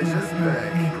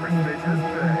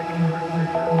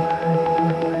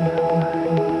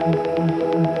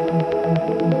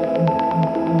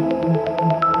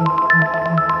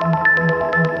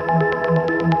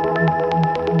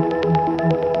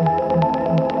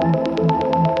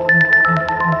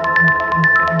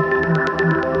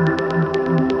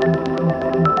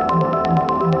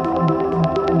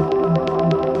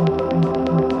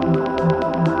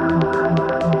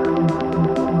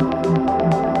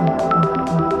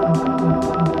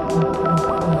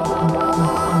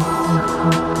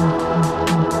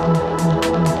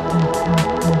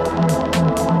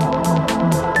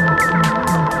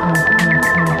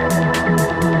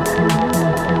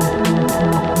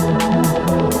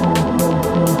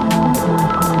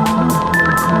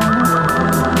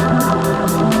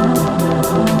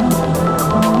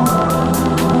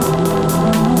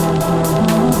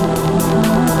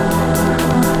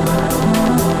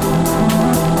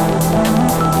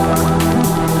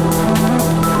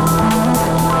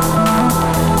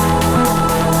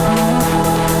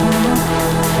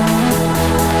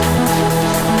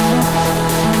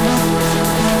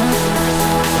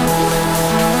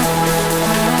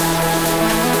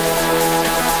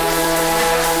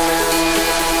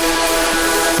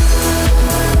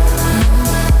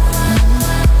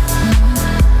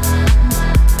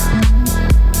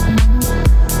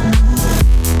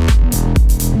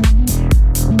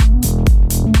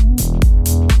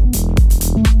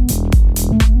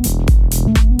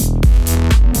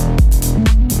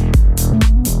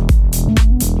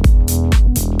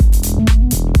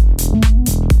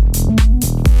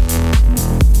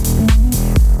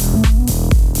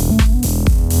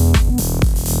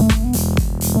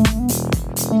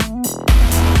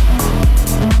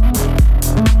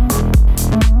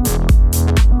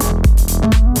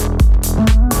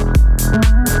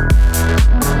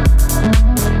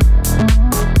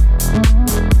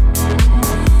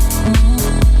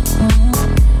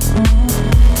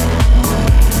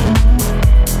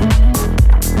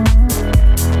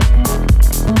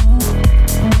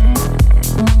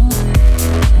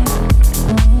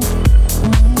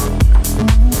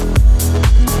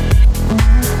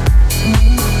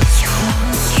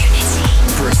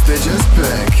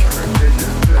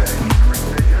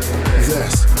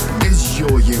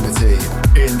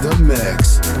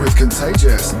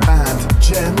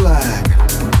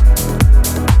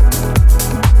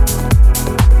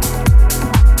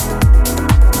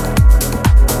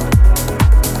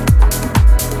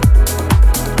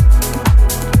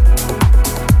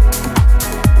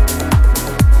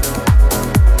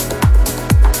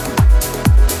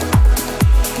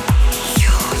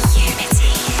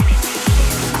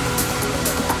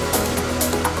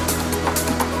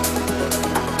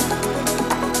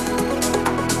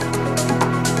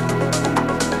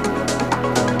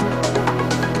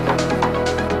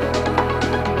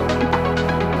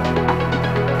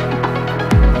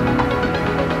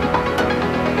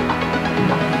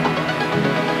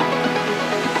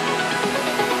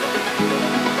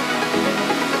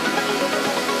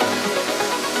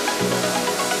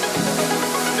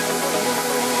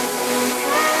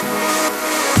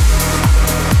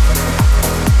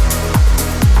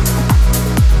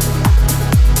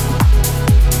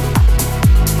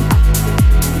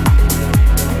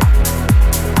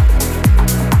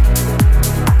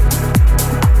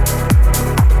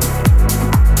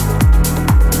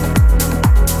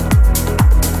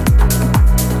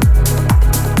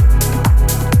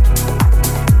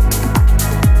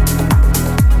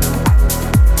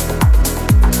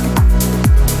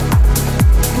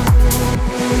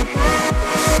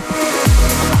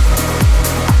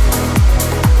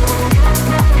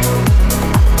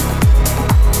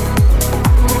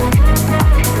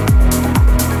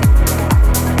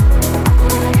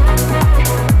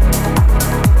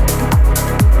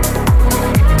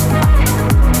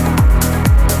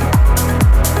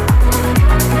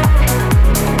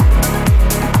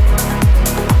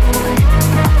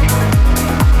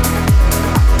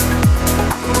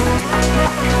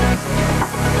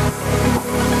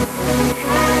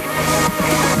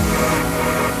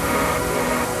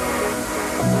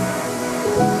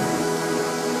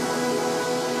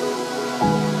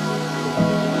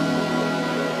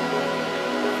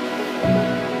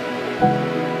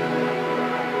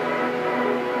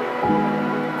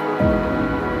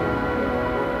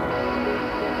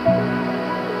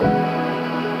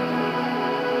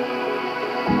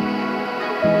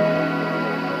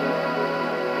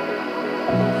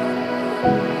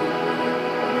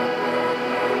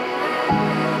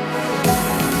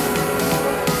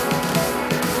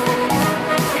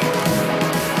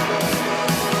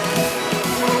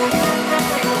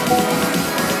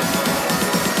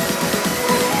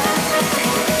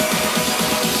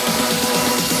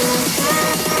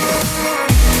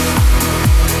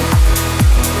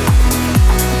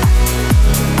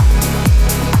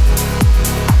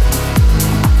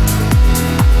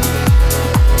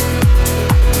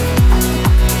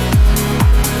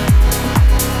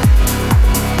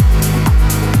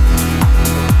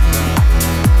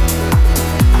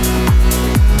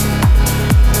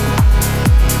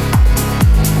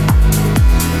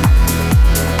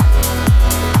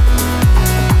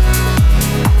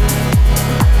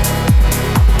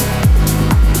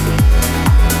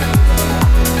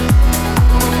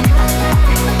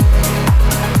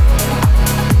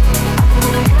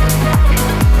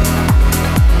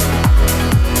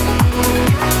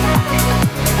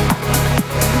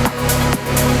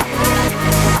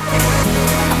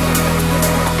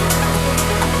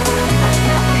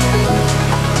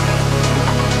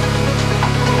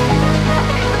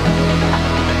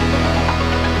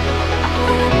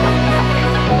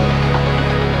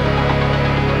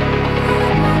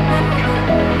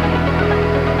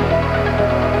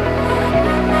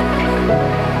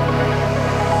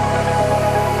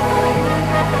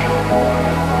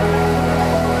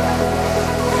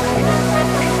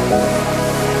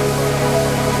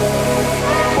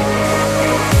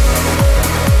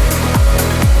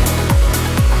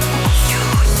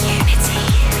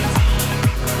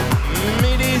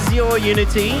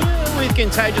 Unity with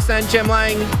Contagious and Jem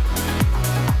Lang.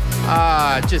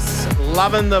 Just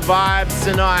loving the vibes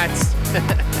tonight.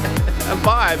 A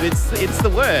vibe, it's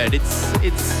the word.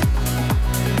 It's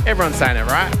everyone's saying it,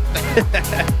 right?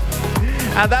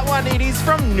 That one, it is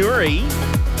from Nourey,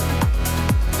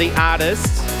 the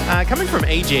artist, coming from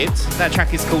Egypt. That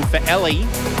track is called For Ellie.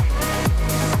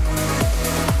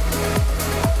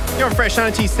 You're on Fresh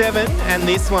 97, and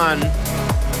this one,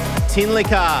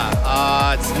 Tinlicker.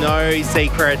 It's no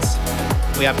secret.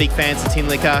 We are big fans of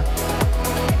Tinlicker.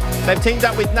 They've teamed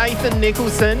up with Nathan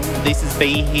Nicholson. This is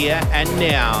Be Here and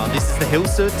Now. This is the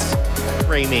Helsloot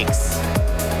remix.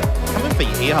 Coming for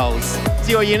your ear holes. It's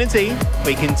your Unity.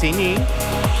 We continue.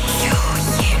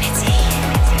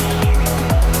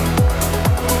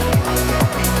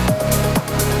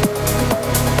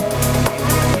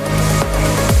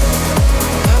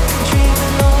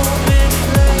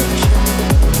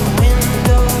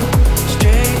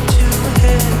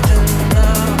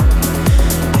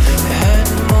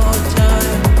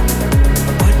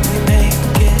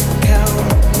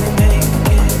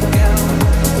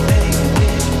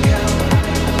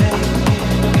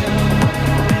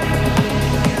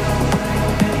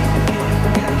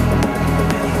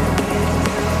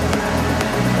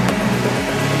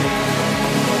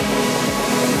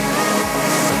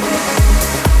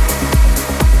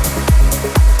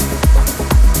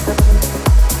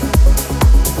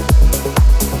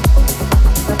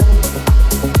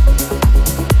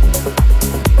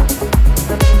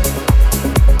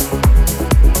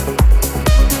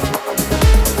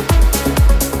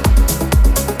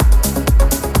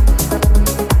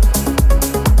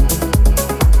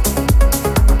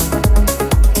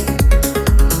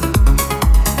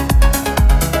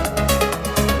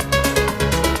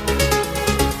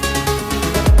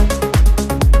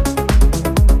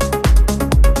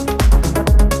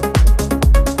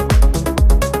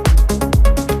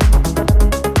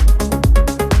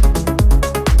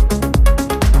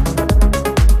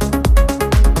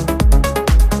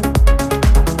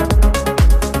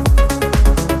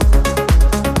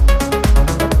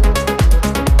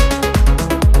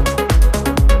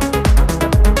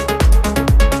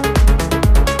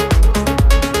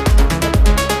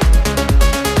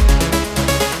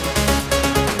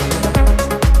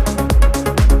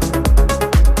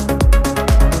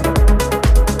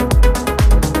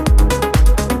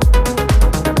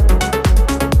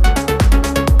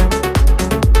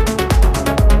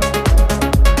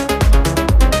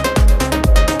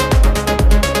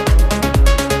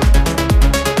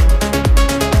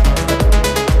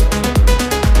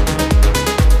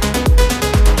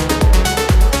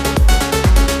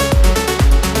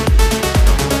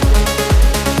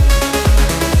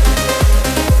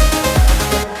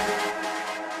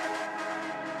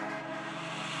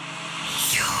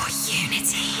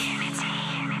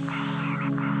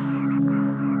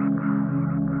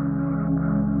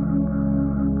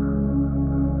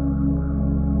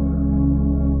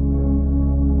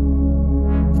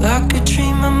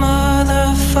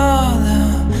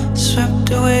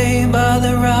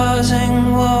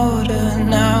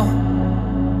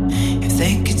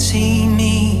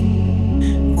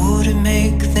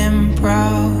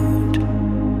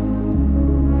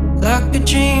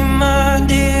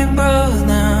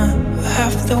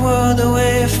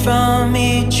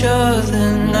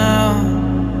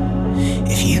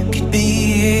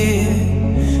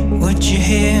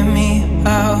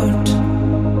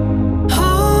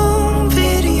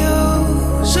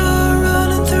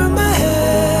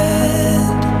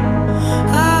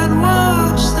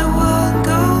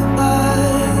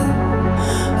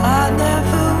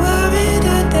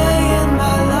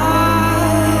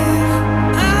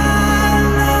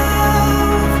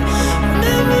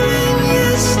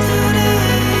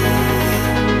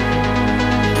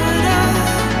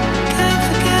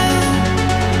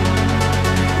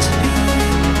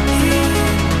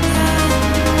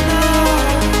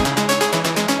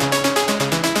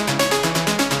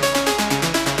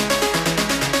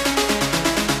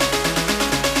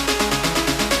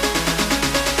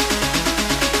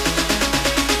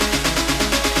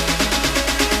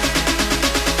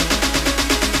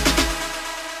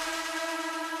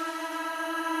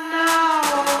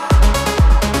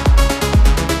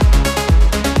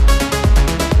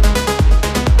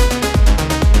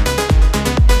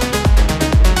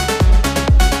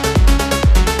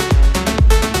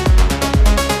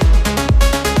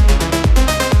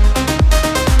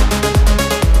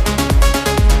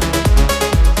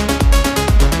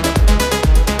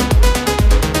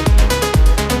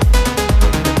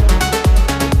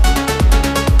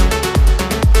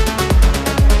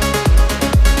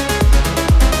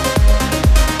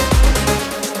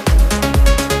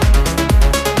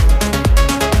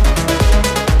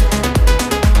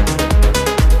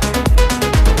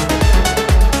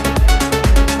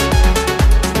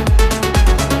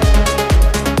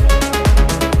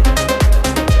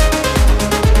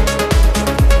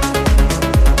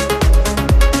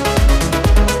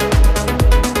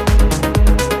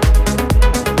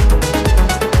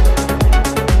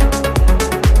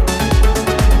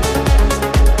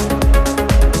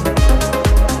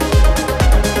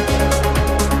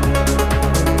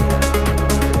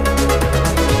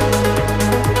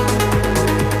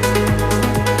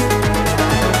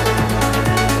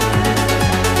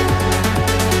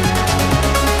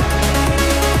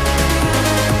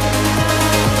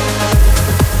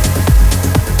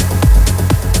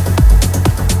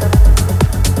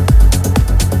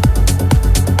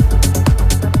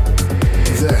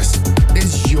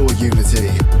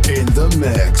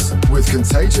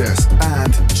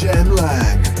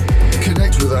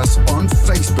 with us on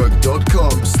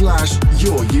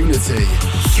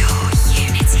facebook.com/yourunity.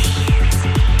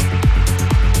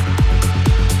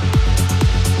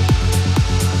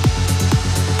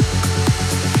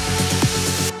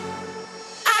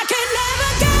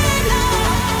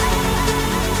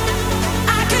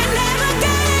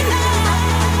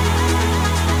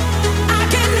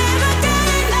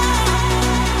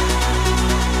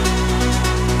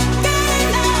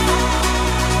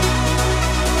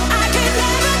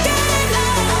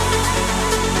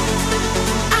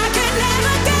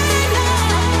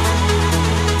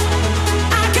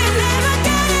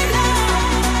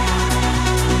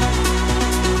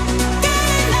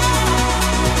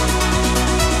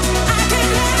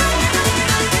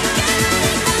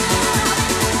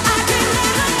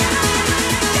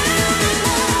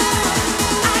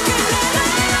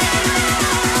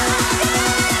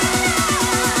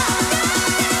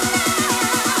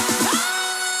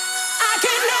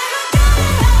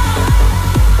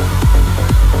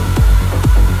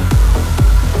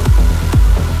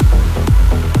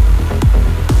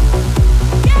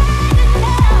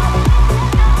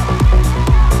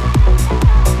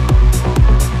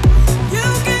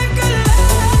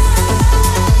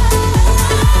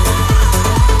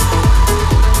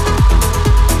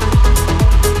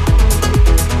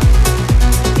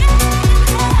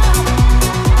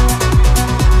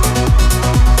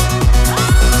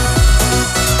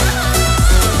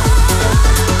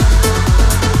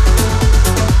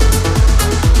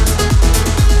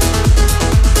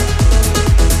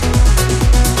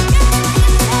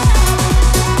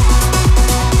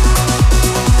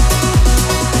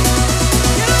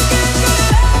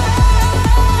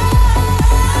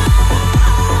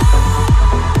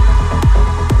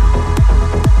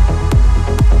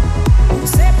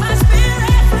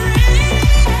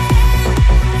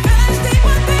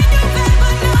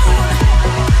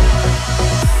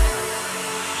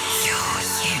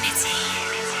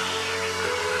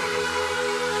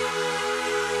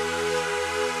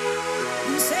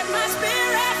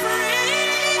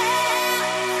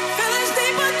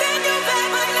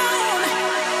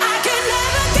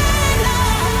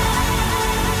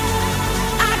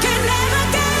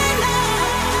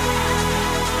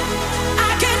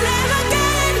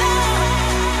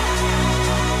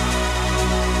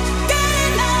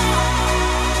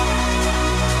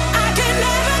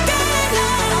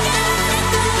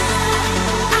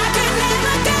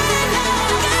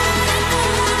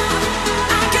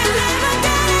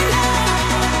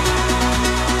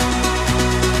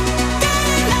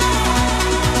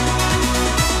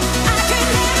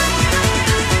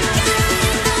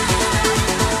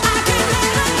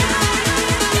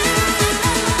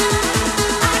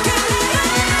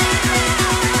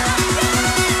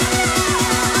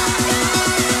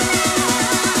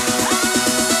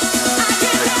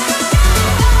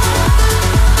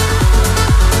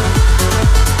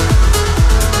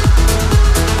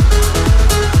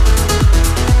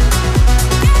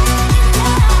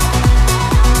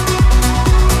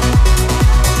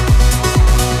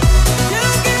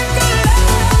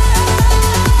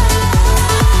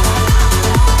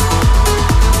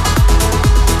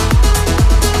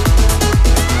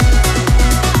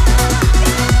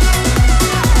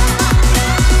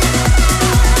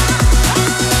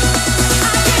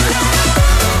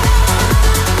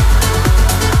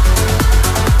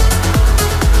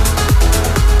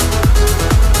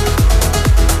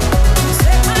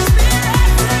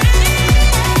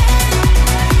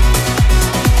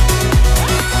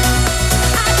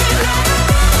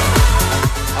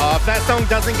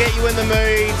 doesn't get you in the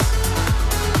mood,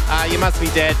 you must be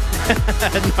dead.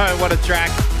 No, what a track.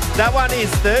 That one is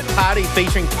Third Party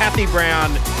featuring Kathy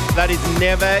Brown. That is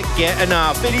Never Get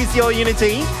Enough. It is Your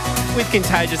Unity with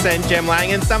Contagious and Jem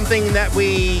Lang, and something that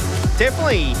we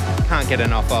definitely can't get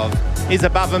enough of is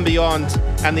Above and Beyond.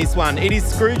 And this one, it is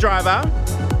Screwdriver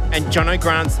and Jono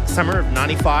Grant's Summer of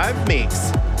 95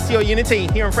 mix. It's Your Unity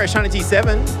here on Fresh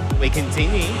 97. We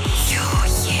continue. Your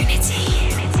Unity.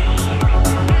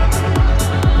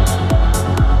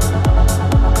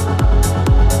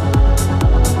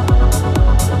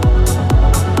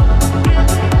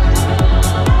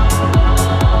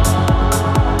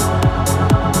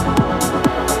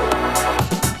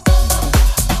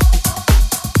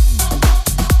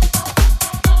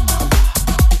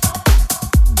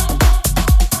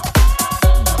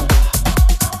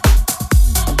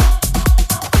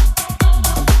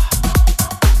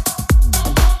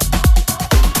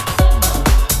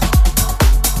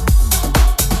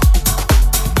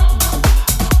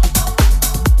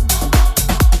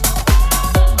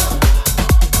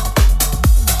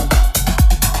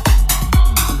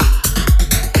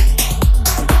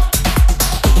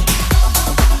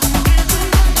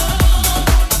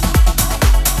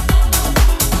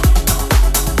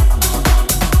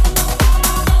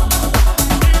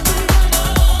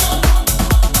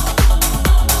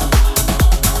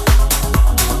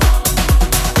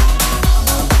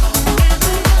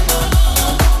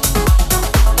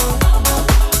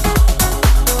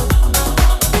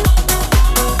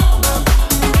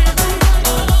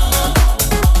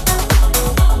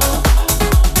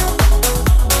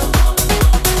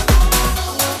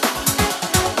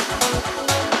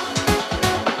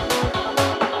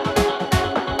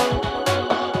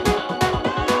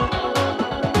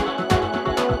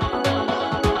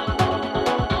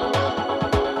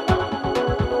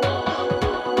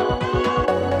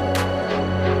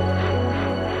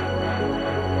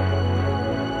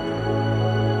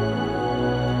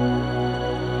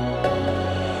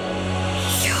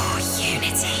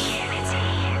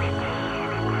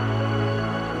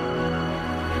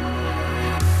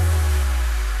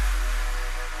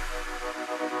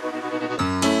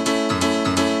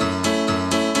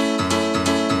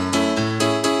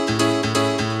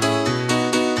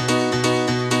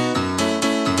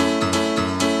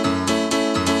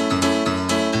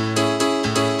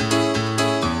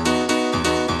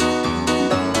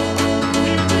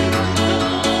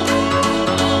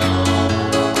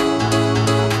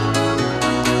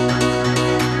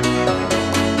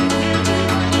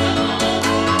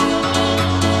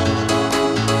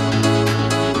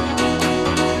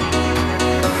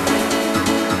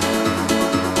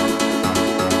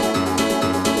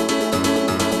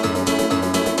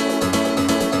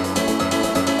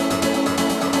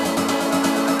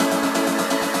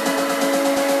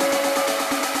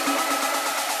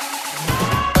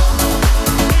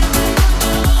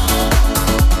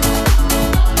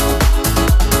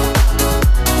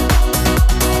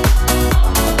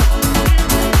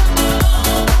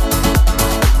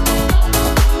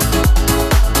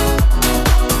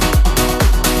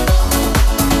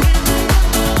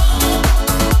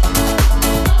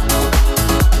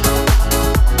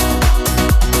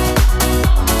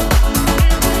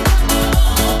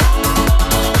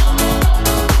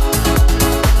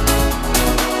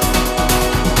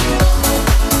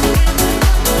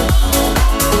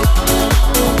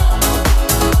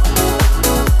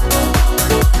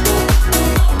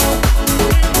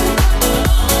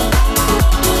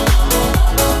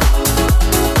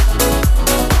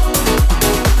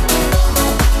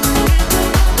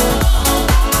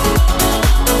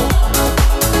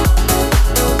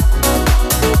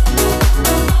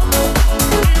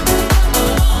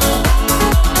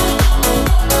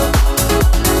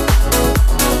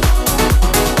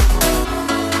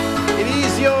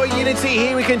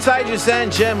 Contagious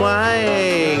and Jem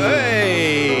Lang.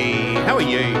 Hey, how are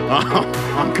you?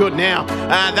 Oh, I'm good now.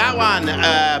 That one,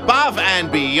 Above and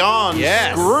Beyond.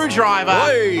 Yes. Screwdriver.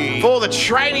 Hey. For the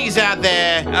tradies out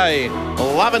there. Hey,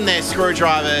 Loving their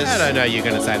screwdrivers. I don't know you're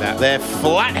going to say that. Their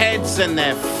flat heads and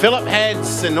their Phillip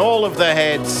heads and all of the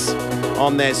heads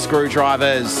on their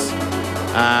screwdrivers.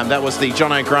 That was the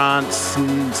John O'Grant's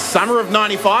Summer of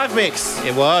 95 mix.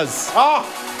 It was.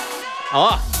 Oh,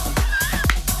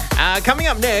 Coming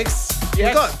up next,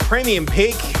 we've got Premium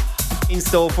Pick in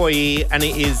store for you, and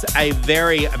it is a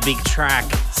very big track.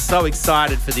 So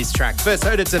excited for this track. First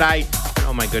heard it today.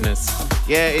 Oh my goodness.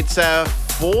 yeah, it's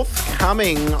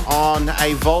forthcoming on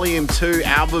a Volume 2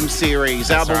 album series.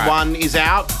 That's album right. 1 is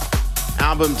out.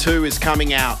 Album 2 is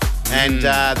coming out. And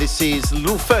this is a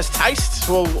little first taste,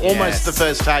 well, almost Yes. the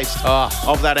first taste Oh.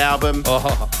 of that album.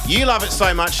 Oh, You love it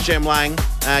so much, Jem Lang.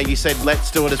 You said,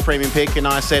 let's do it as Premium Pick, and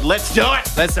I said, let's do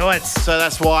it. let's do it. So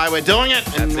that's why we're doing it,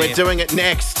 and That's we're it. doing it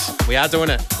next. We are doing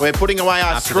it. We're putting away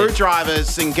our After this.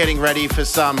 screwdrivers and getting ready for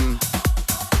some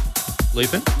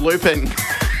Lupin? looping.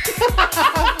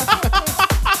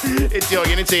 It's your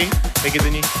Unity. Bigger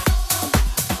than you.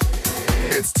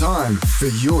 It's time for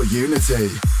your Unity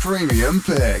Premium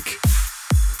Pick.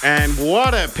 And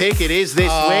what a pick it is this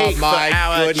Oh, week for my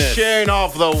our goodness. tune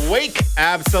of the week.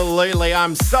 Absolutely.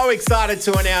 I'm so excited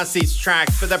to announce this track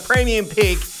for the Premium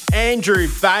Pick, Andrew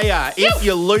Bayer. If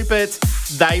you loop it,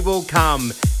 they will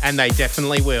come, and they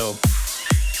definitely will.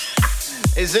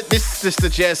 Is it this to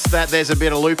suggest that there's a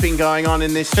bit of looping going on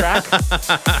in this track?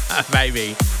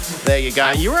 Maybe. There you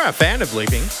go. You were a fan of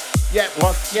looping. Yeah,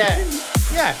 what? Yeah.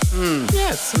 Yeah.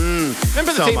 Yes.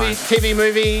 Remember the So am I. TV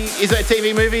movie? Is it a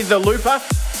TV movie? The Looper?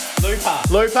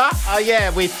 Looper? Oh, yeah,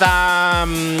 with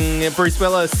Bruce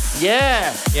Willis.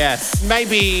 Yeah. Yes.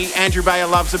 Maybe Andrew Bayer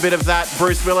loves a bit of that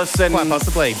Bruce Willis and Quite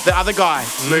possibly. the other guy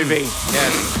movie.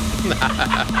 Yes.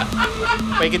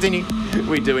 We continue.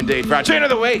 We do indeed. For our tune of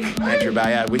the week, Andrew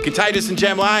Bayer with Contagious and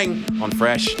Jem Lang on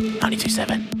Fresh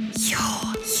 92.7.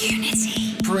 Your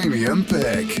Unity. Premium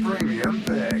Pick. Premium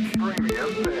Pick.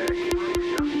 Premium Pick.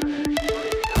 Premium Pick.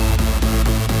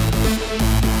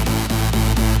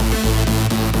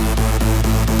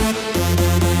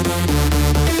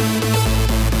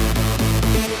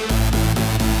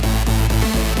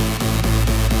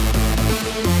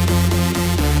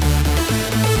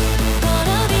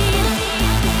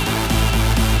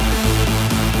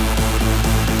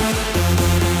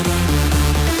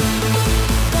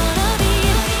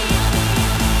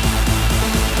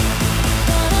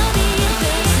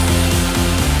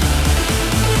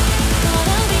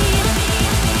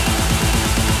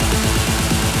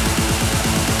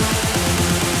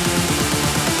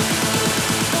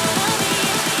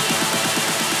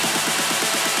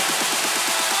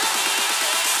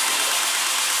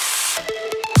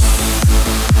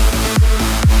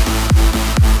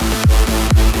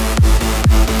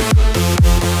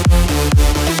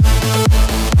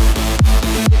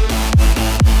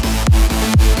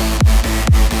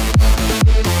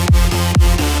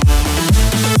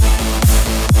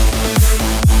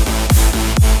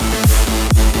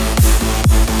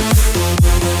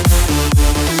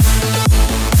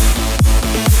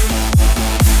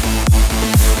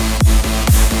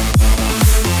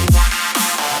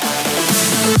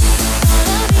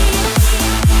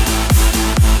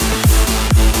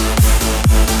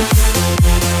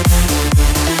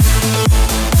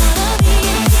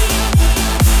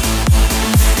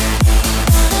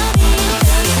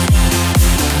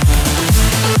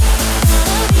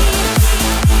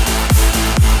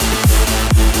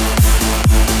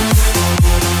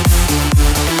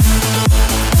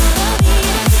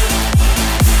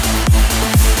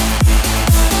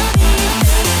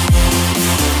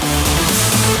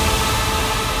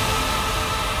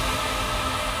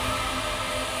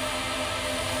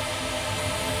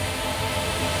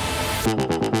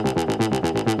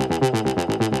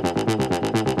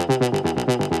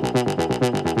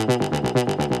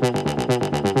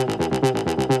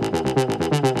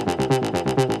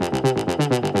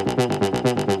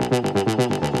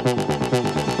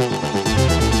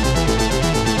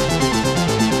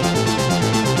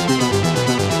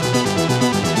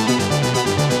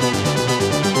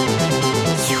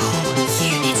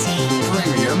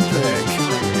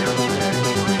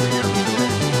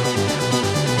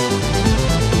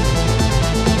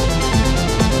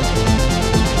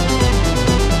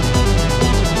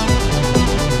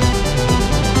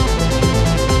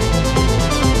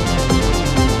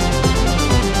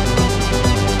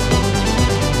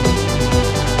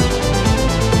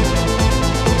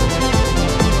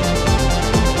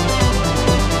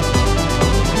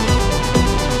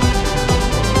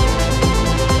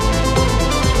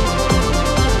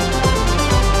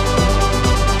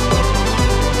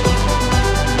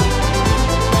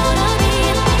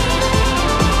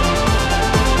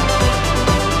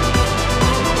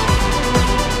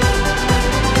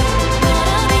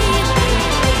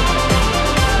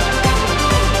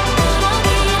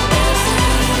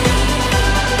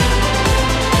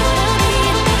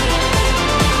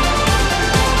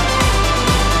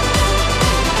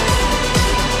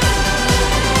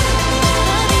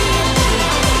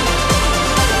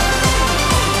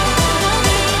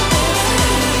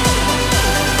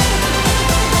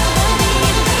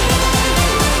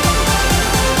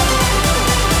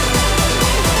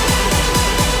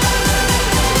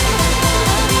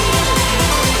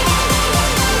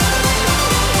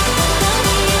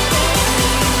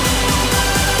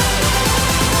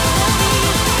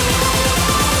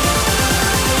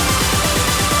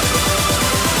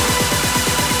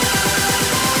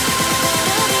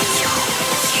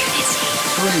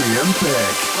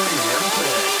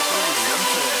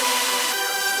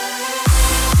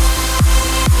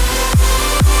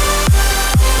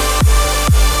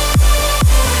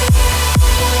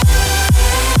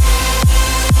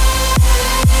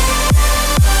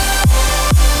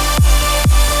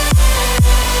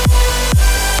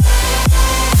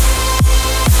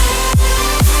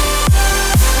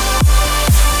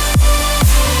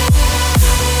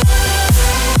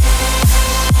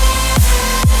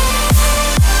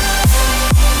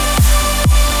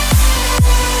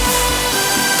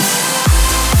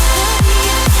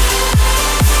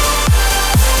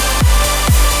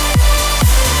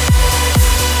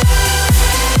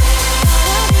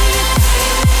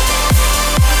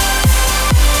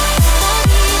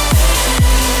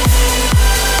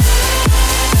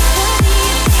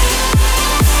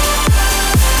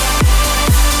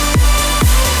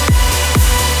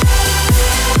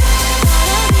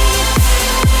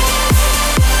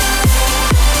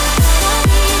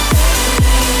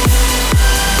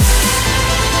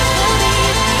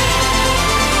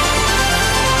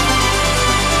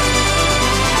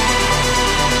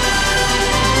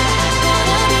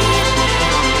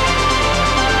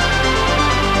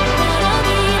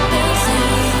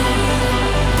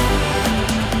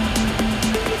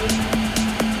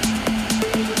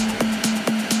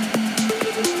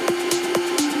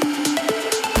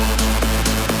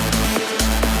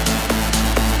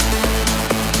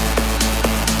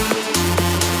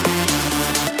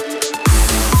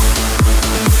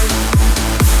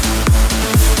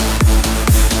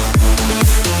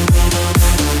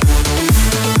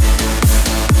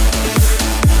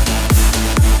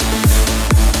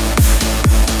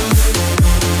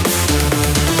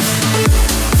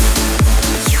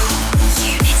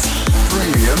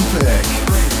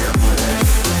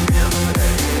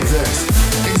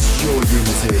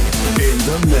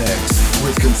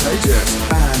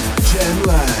 Contagious and Jem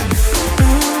Lang.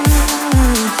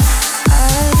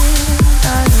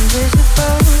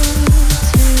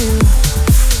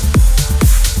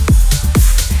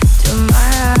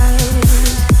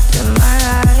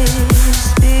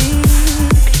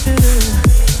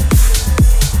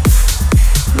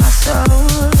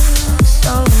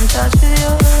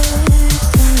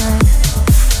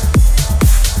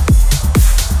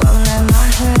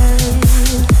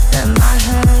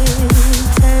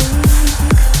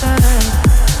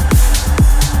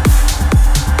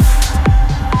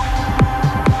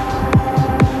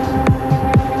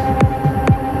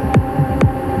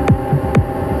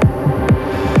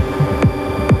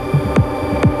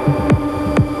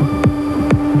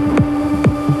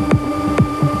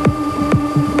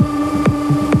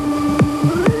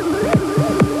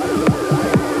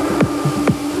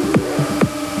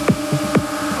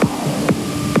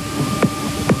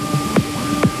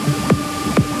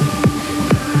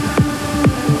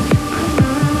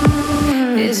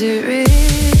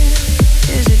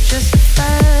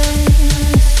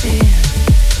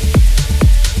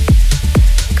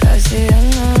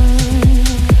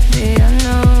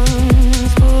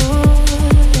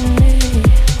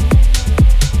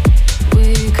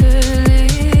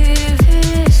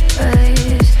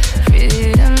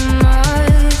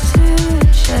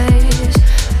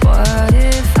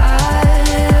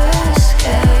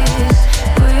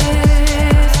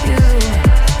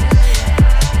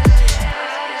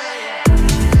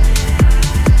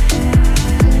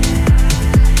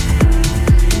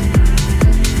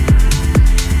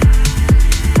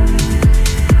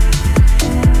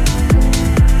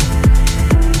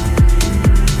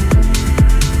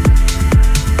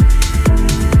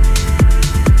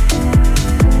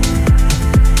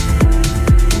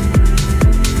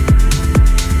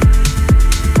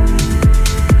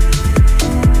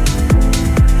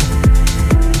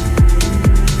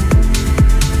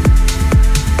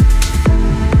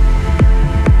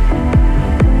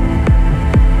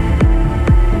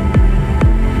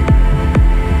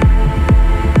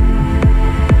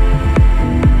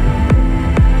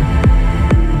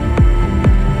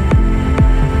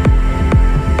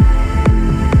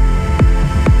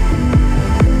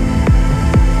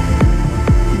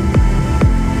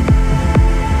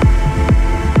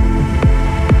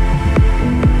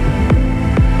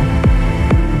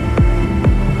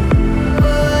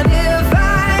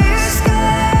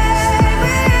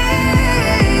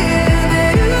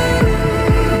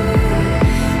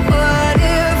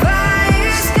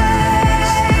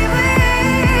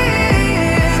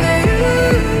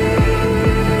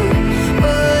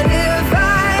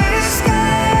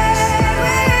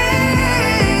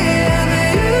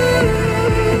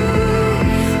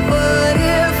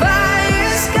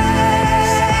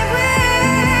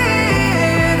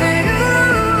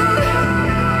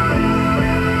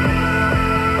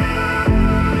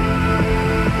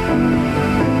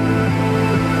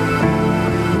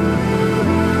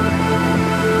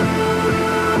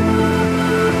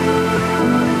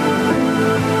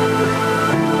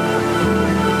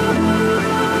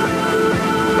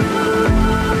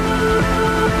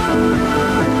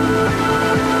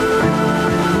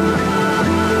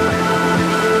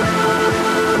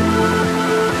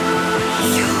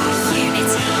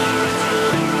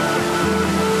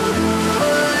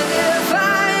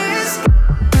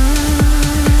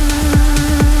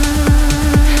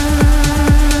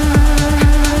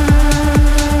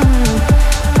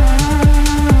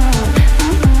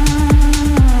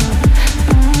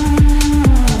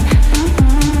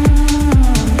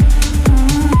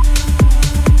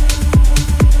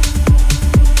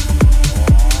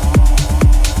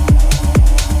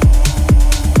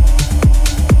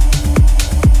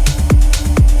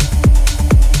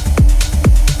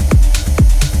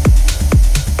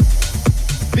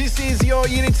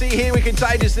 Unity here with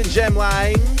Contagious and Jem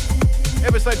Lang.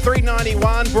 Episode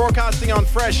 391, broadcasting on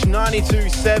Fresh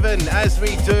 92.7 as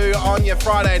we do on your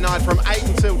Friday night from 8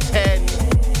 until 10.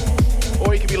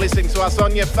 Or you can be listening to us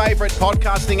on your favourite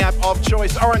podcasting app of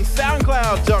choice or on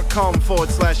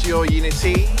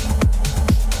soundcloud.com/yourunity.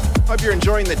 Hope you're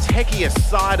enjoying the techiest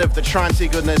side of the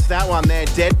trancey goodness. That one there,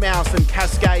 Deadmau5 and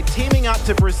Cascade teaming up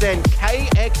to present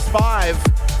KX5.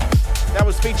 That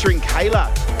was featuring Kayla.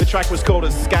 The track was called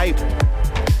Escape.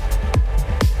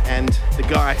 And the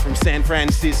guy from San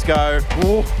Francisco,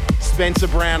 Spencer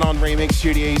Brown on remix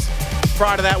duties.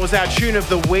 Prior to that was our tune of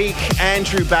the week,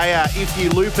 Andrew Bayer, If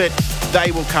You Loop It,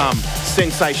 They Will Come.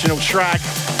 Sensational track.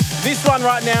 This one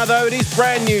right now, though, it is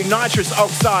brand new. Nitrous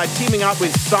Oxide teaming up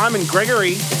with Simon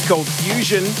Gregory. It's called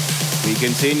Fusion. We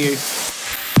continue.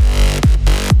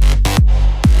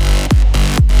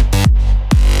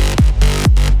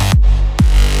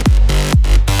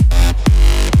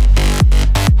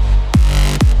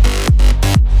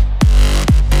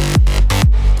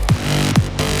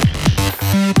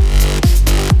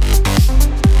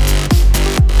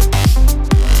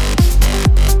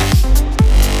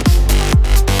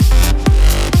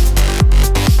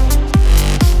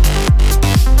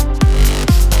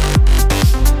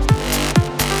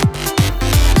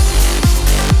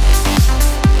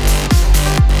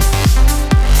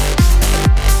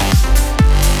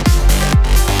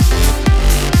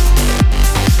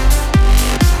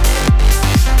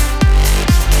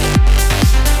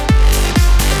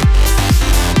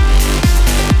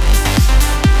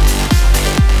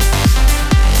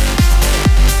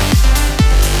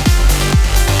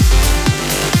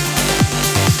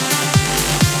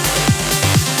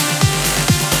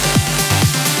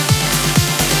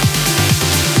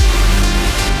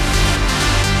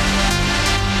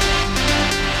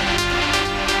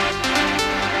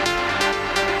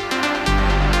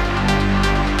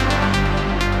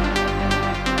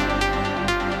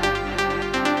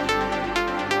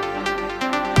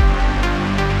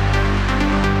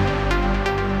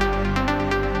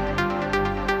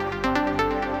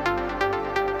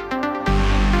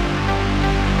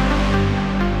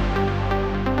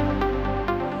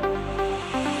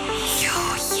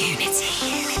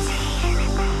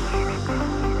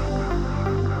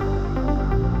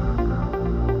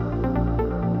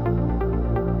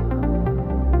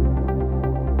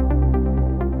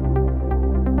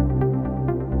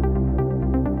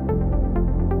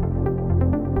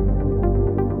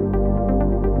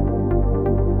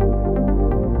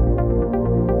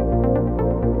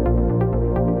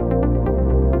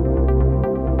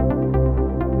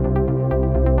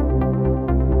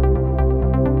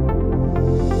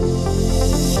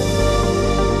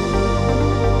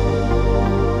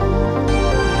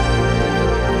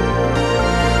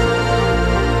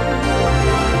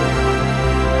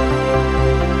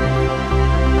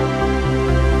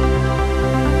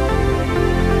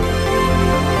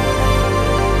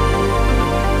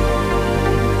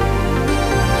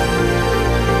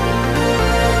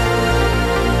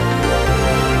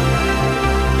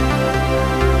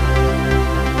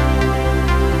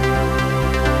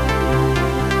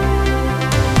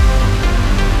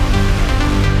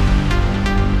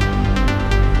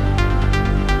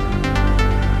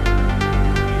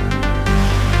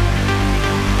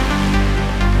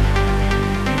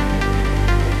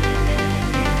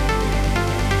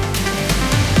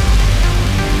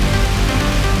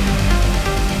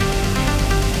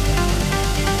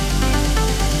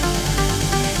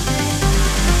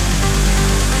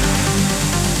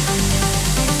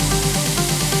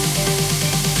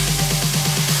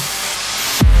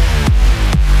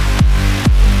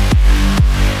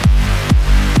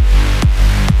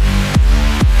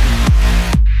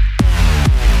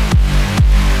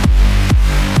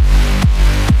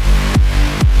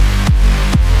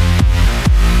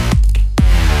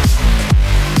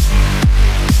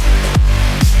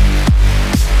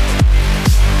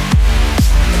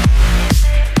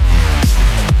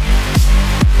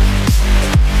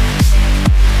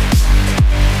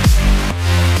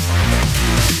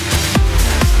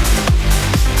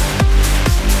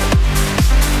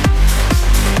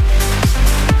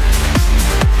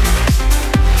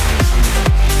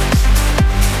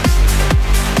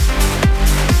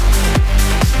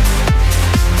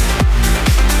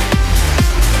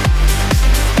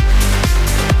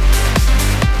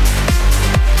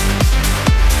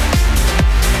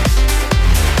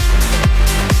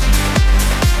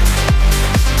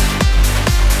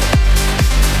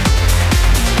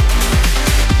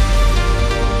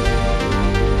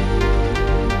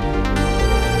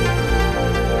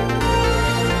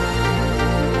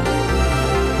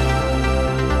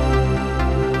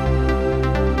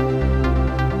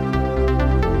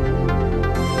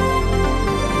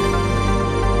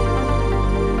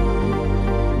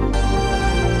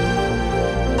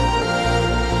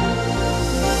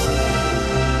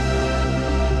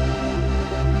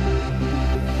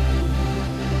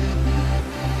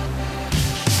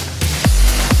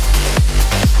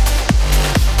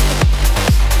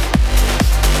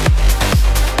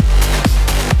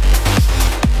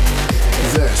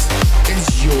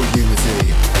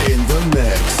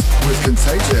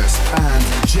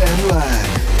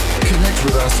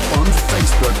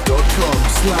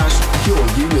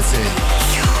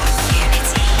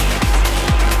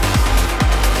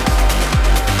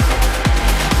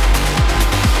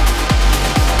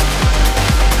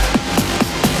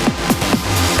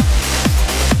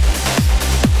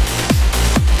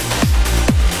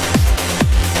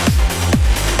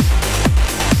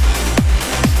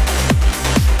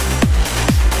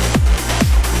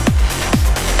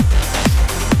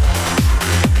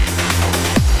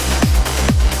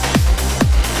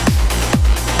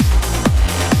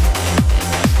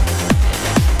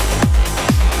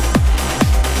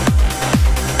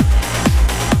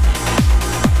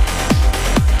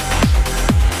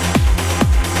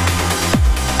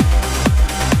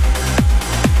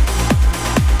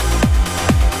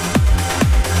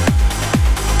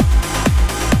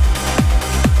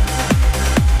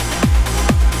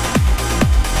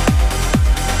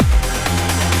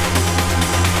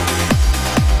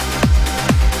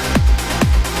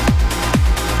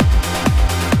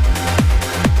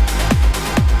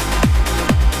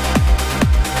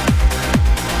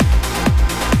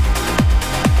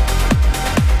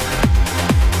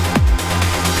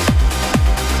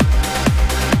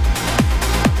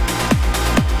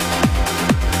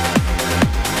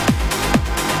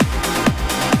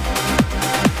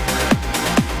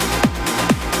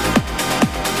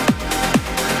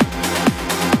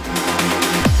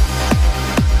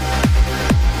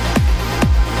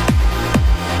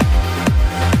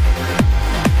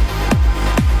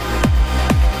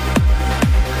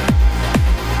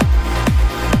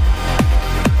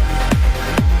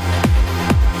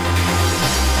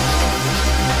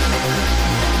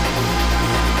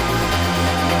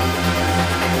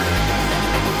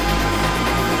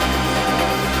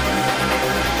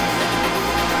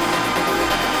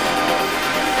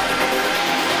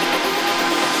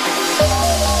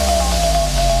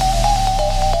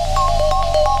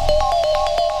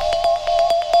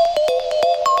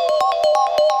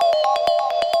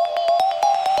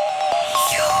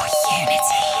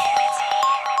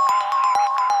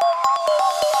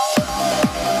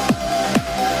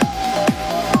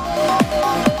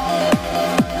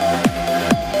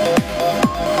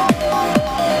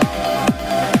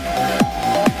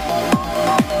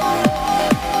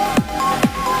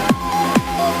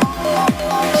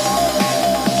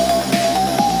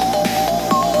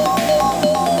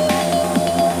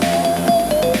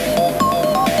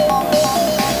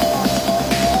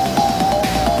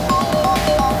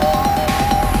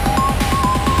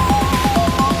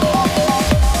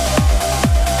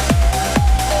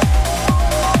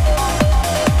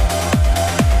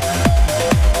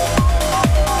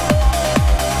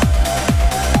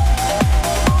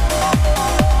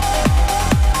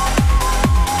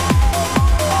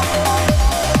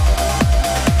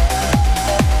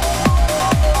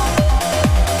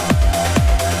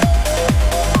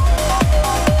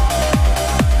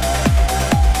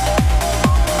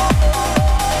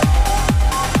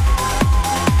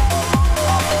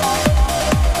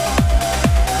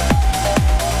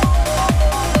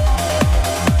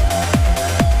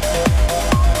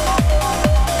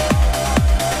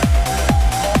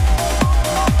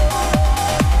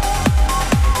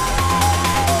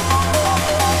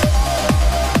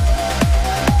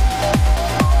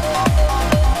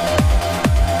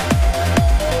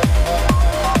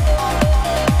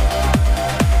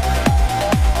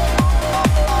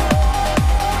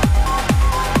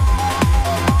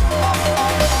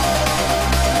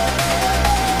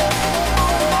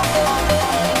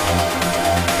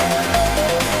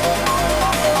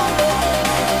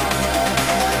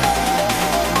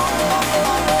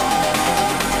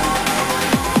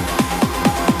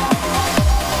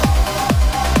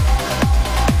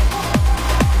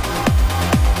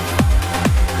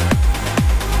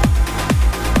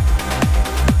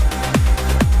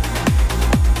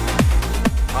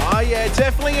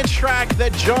 Definitely a track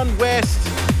that John West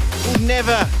will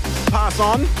never pass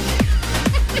on.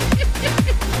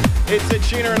 It's a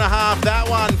tuner and a half, that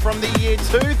one from the year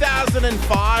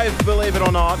 2005, believe it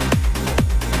or not.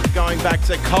 Going back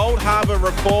to Cold Harbour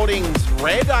Recordings,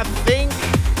 Red, I think.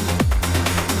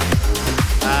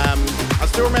 I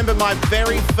still remember my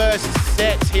very first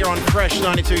set here on Fresh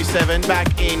 92.7 back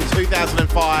in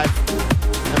 2005.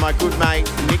 And my good mate,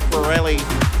 Nick Morelli,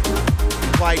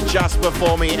 played just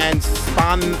before me and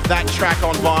spun that track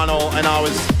on vinyl, and I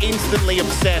was instantly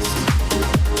obsessed.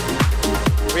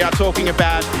 We are talking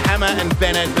about Hammer and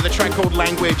Bennett with a track called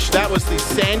Language. That was the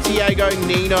Santiago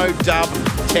Nino dub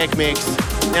tech mix.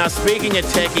 Now, speaking of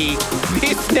techie,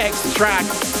 this next track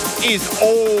is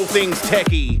all things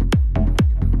techie.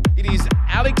 It is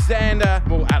Alex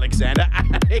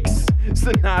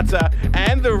Sonata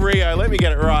and the Rio. Let me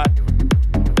get it right.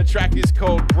 The track is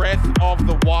called Breath of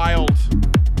the Wild.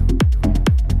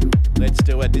 Let's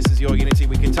do it. This is Your Unity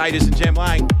with Contagious and Jem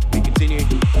Lang. We continue.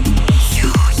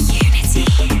 Your Unity.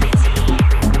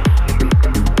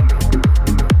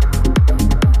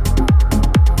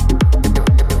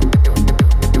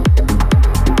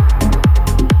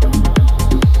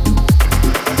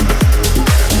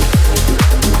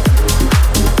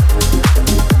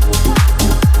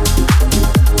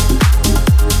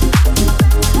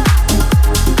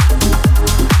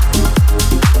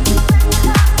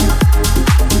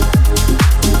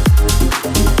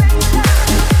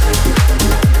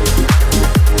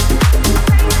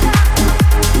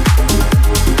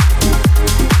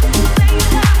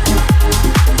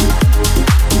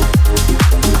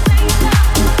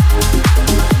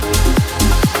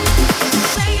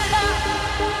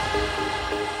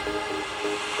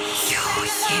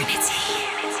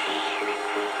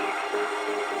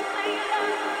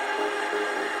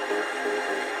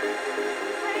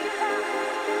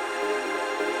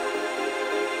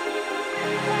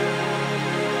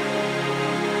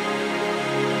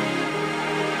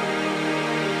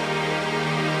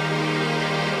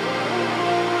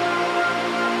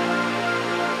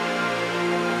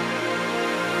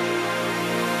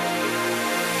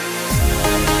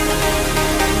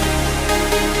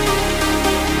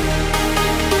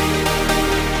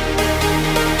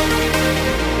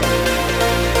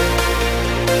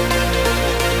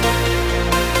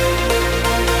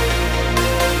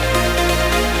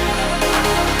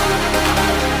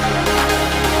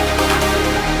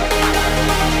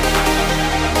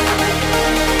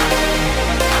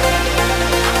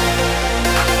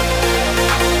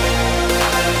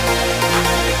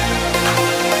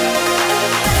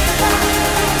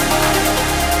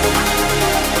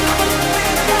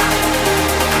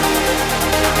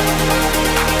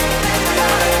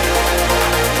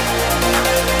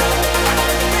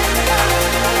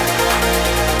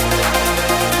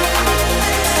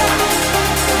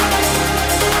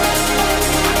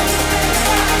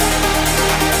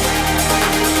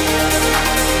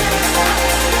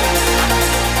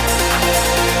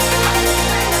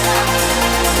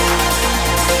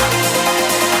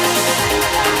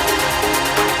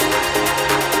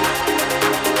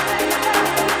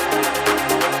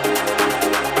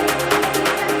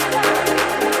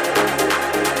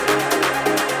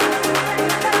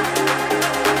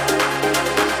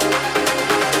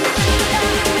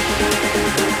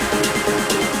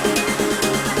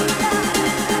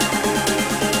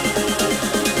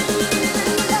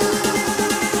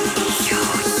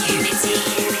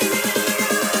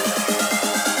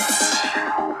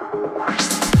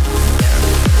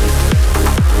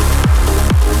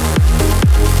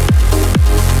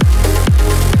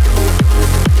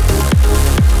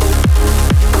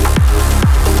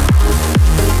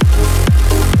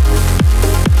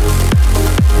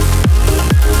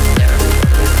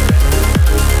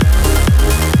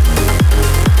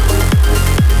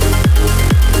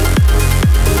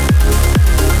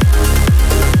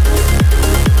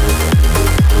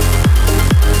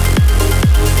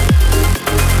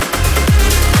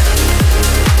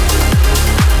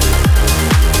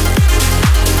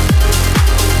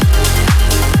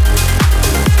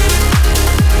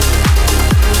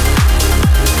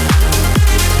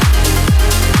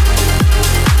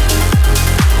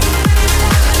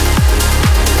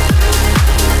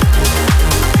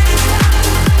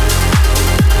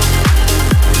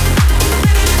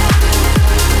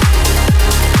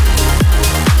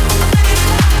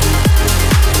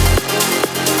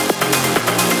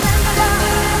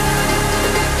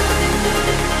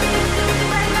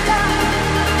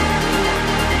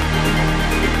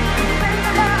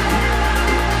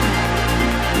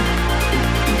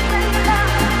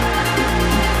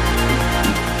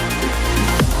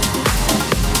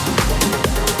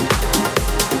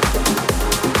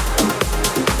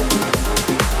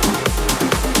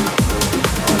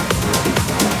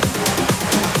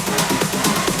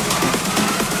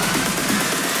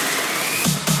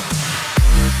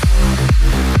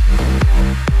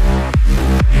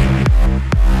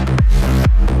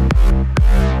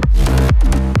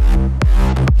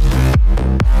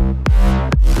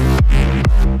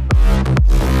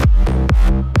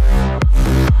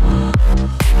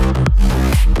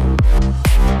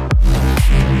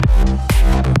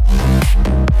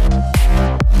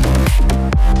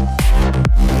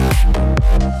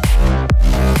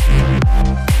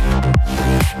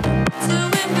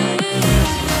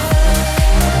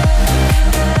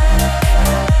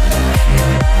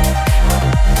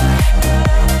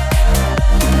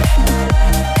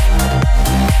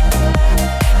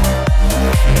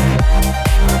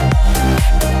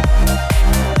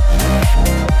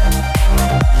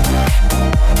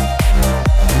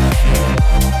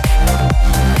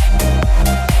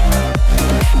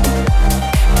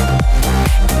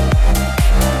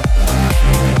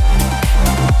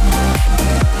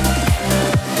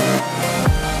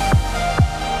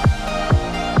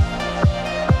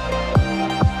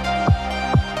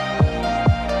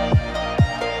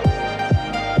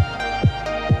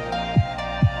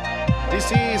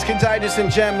 Contagious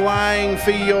and Jem Lang for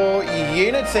your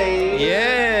Unity.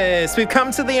 Yes, we've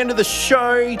come to the end of the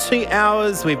show. 2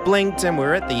 hours, we've blinked and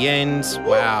we're at the end.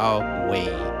 Wow,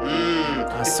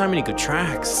 so many good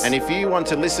tracks. And if you want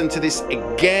to listen to this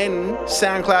again,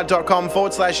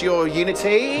 soundcloud.com/your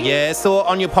Unity. Yes, or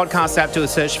on your podcast app, do a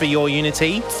search for Your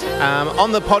Unity.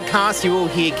 On the podcast, you will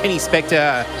hear Kenny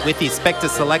Spector with his Spector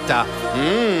Selector.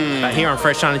 But here on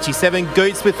Fresh 97,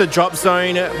 Goots with the Drop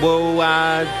Zone will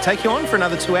take you on for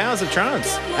another 2 hours of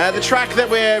trance. The track that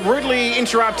we're rudely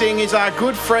interrupting is our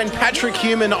good friend Patrick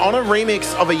Human on a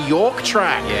remix of a York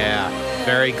track. Yeah,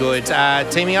 very good.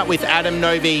 Teaming up with Adam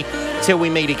Novi, Till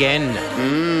We Meet Again.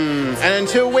 And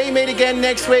until we meet again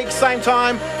next week, same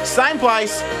time, same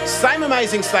place, same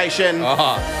amazing station.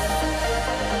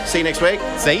 See you next week.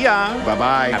 See ya.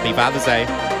 Bye-bye. Happy Father's Day.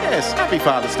 Yes, happy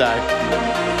Father's Day.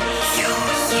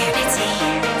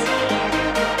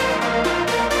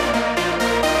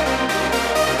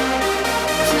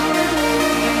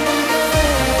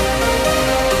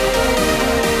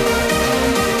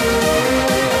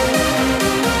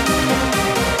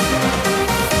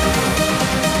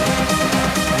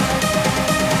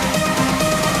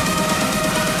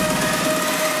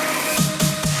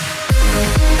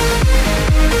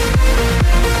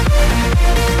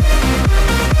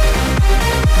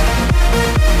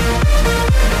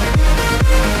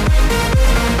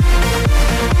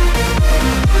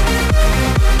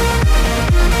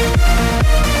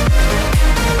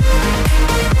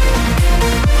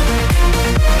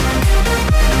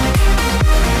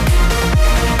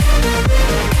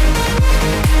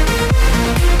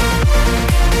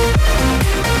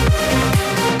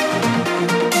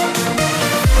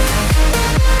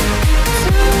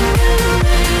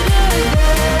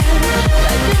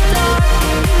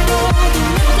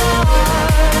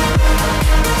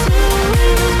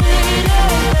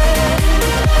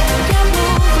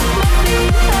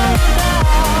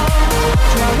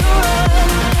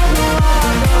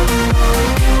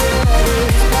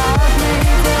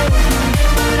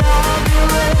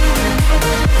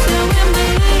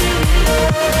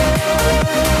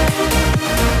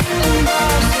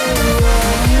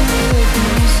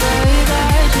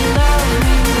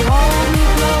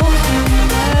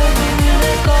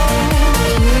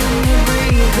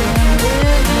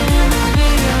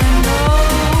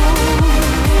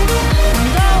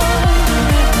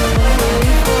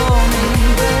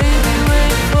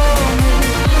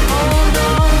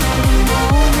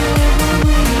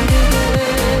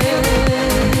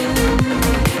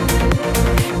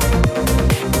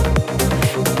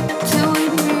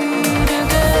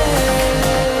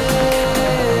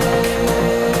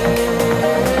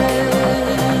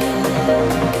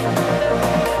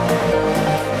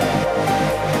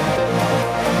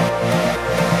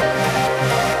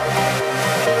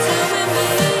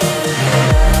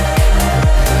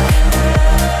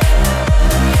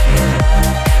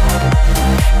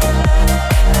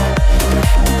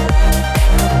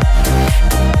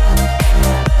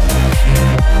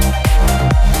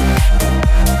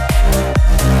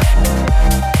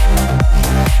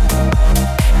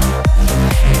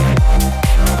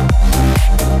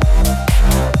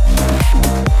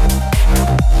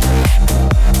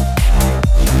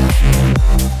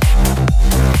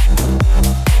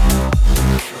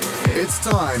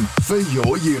 For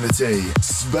your Unity,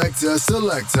 Spector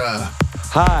Selector.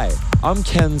 Hi, I'm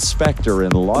Ken Spector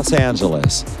in Los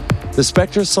Angeles. The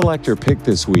Spector Selector pick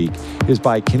this week is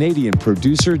by Canadian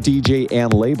producer, DJ,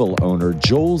 and label owner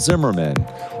Joel Zimmerman,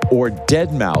 or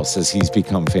Deadmau5 as he's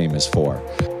become famous for.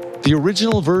 The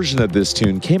original version of this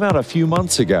tune came out a few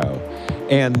months ago,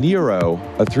 and Nero,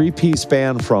 a three-piece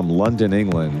band from London,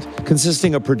 England,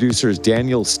 consisting of producers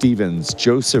Daniel Stevens,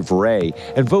 Joseph Ray,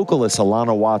 and vocalist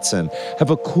Alana Watson, have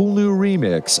a cool new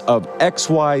remix of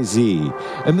XYZ,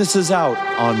 and this is out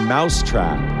on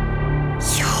Mousetrap.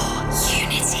 Your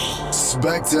Unity.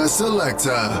 Spector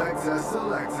Selector.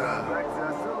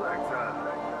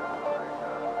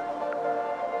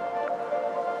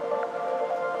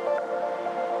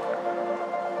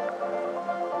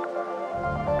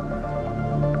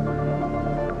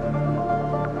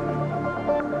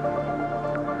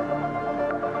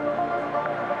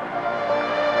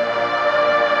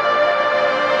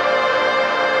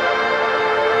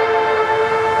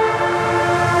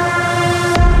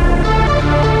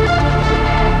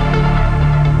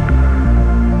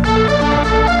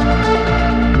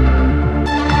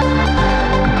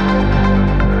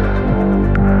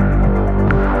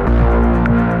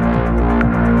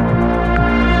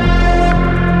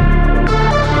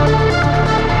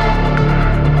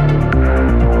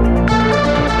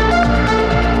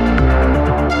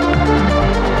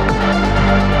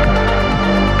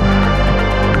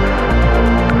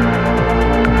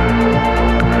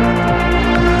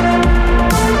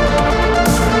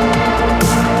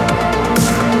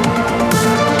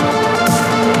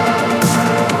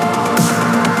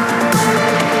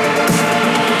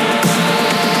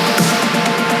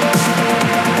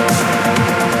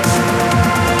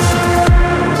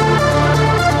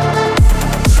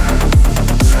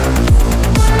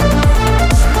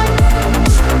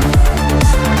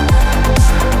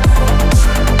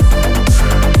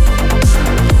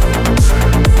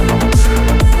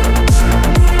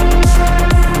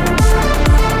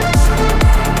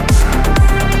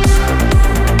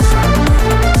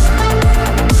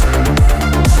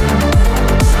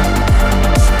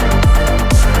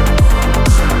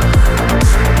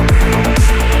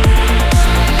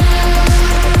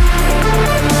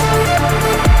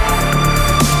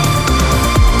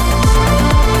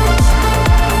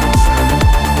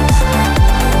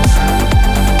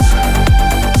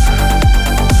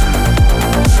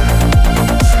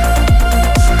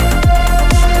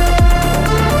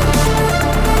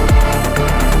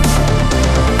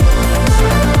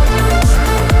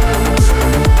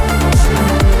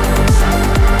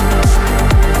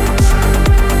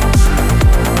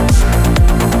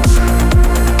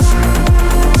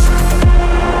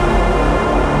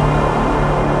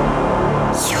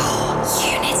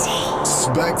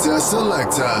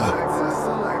 Selector.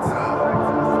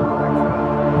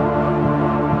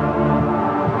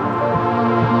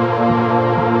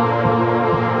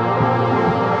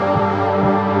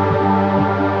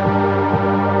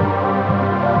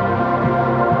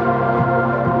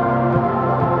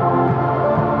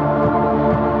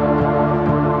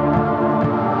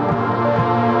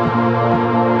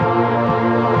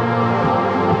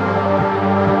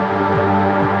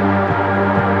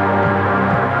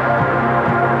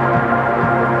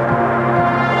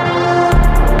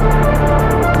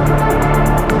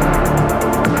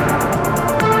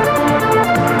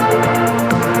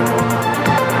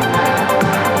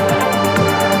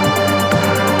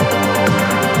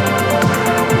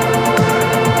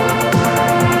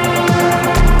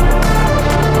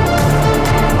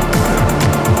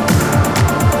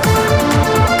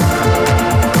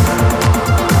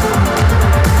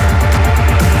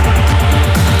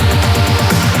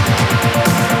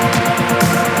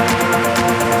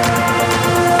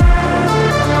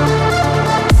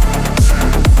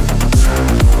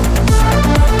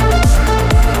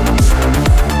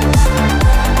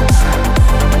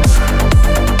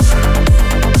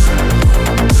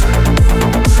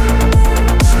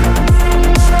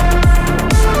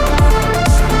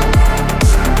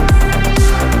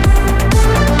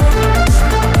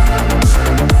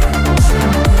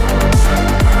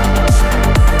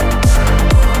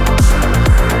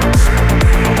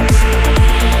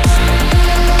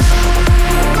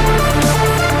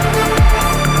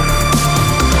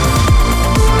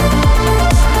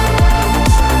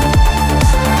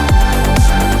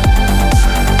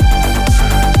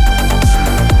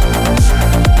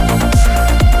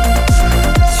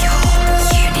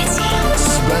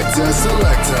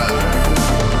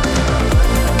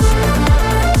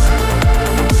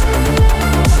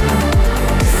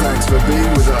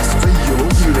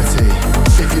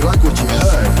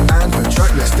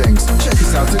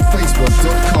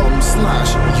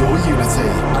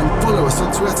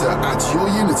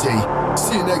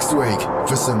 See you next week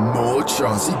for some more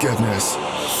chancy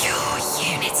goodness.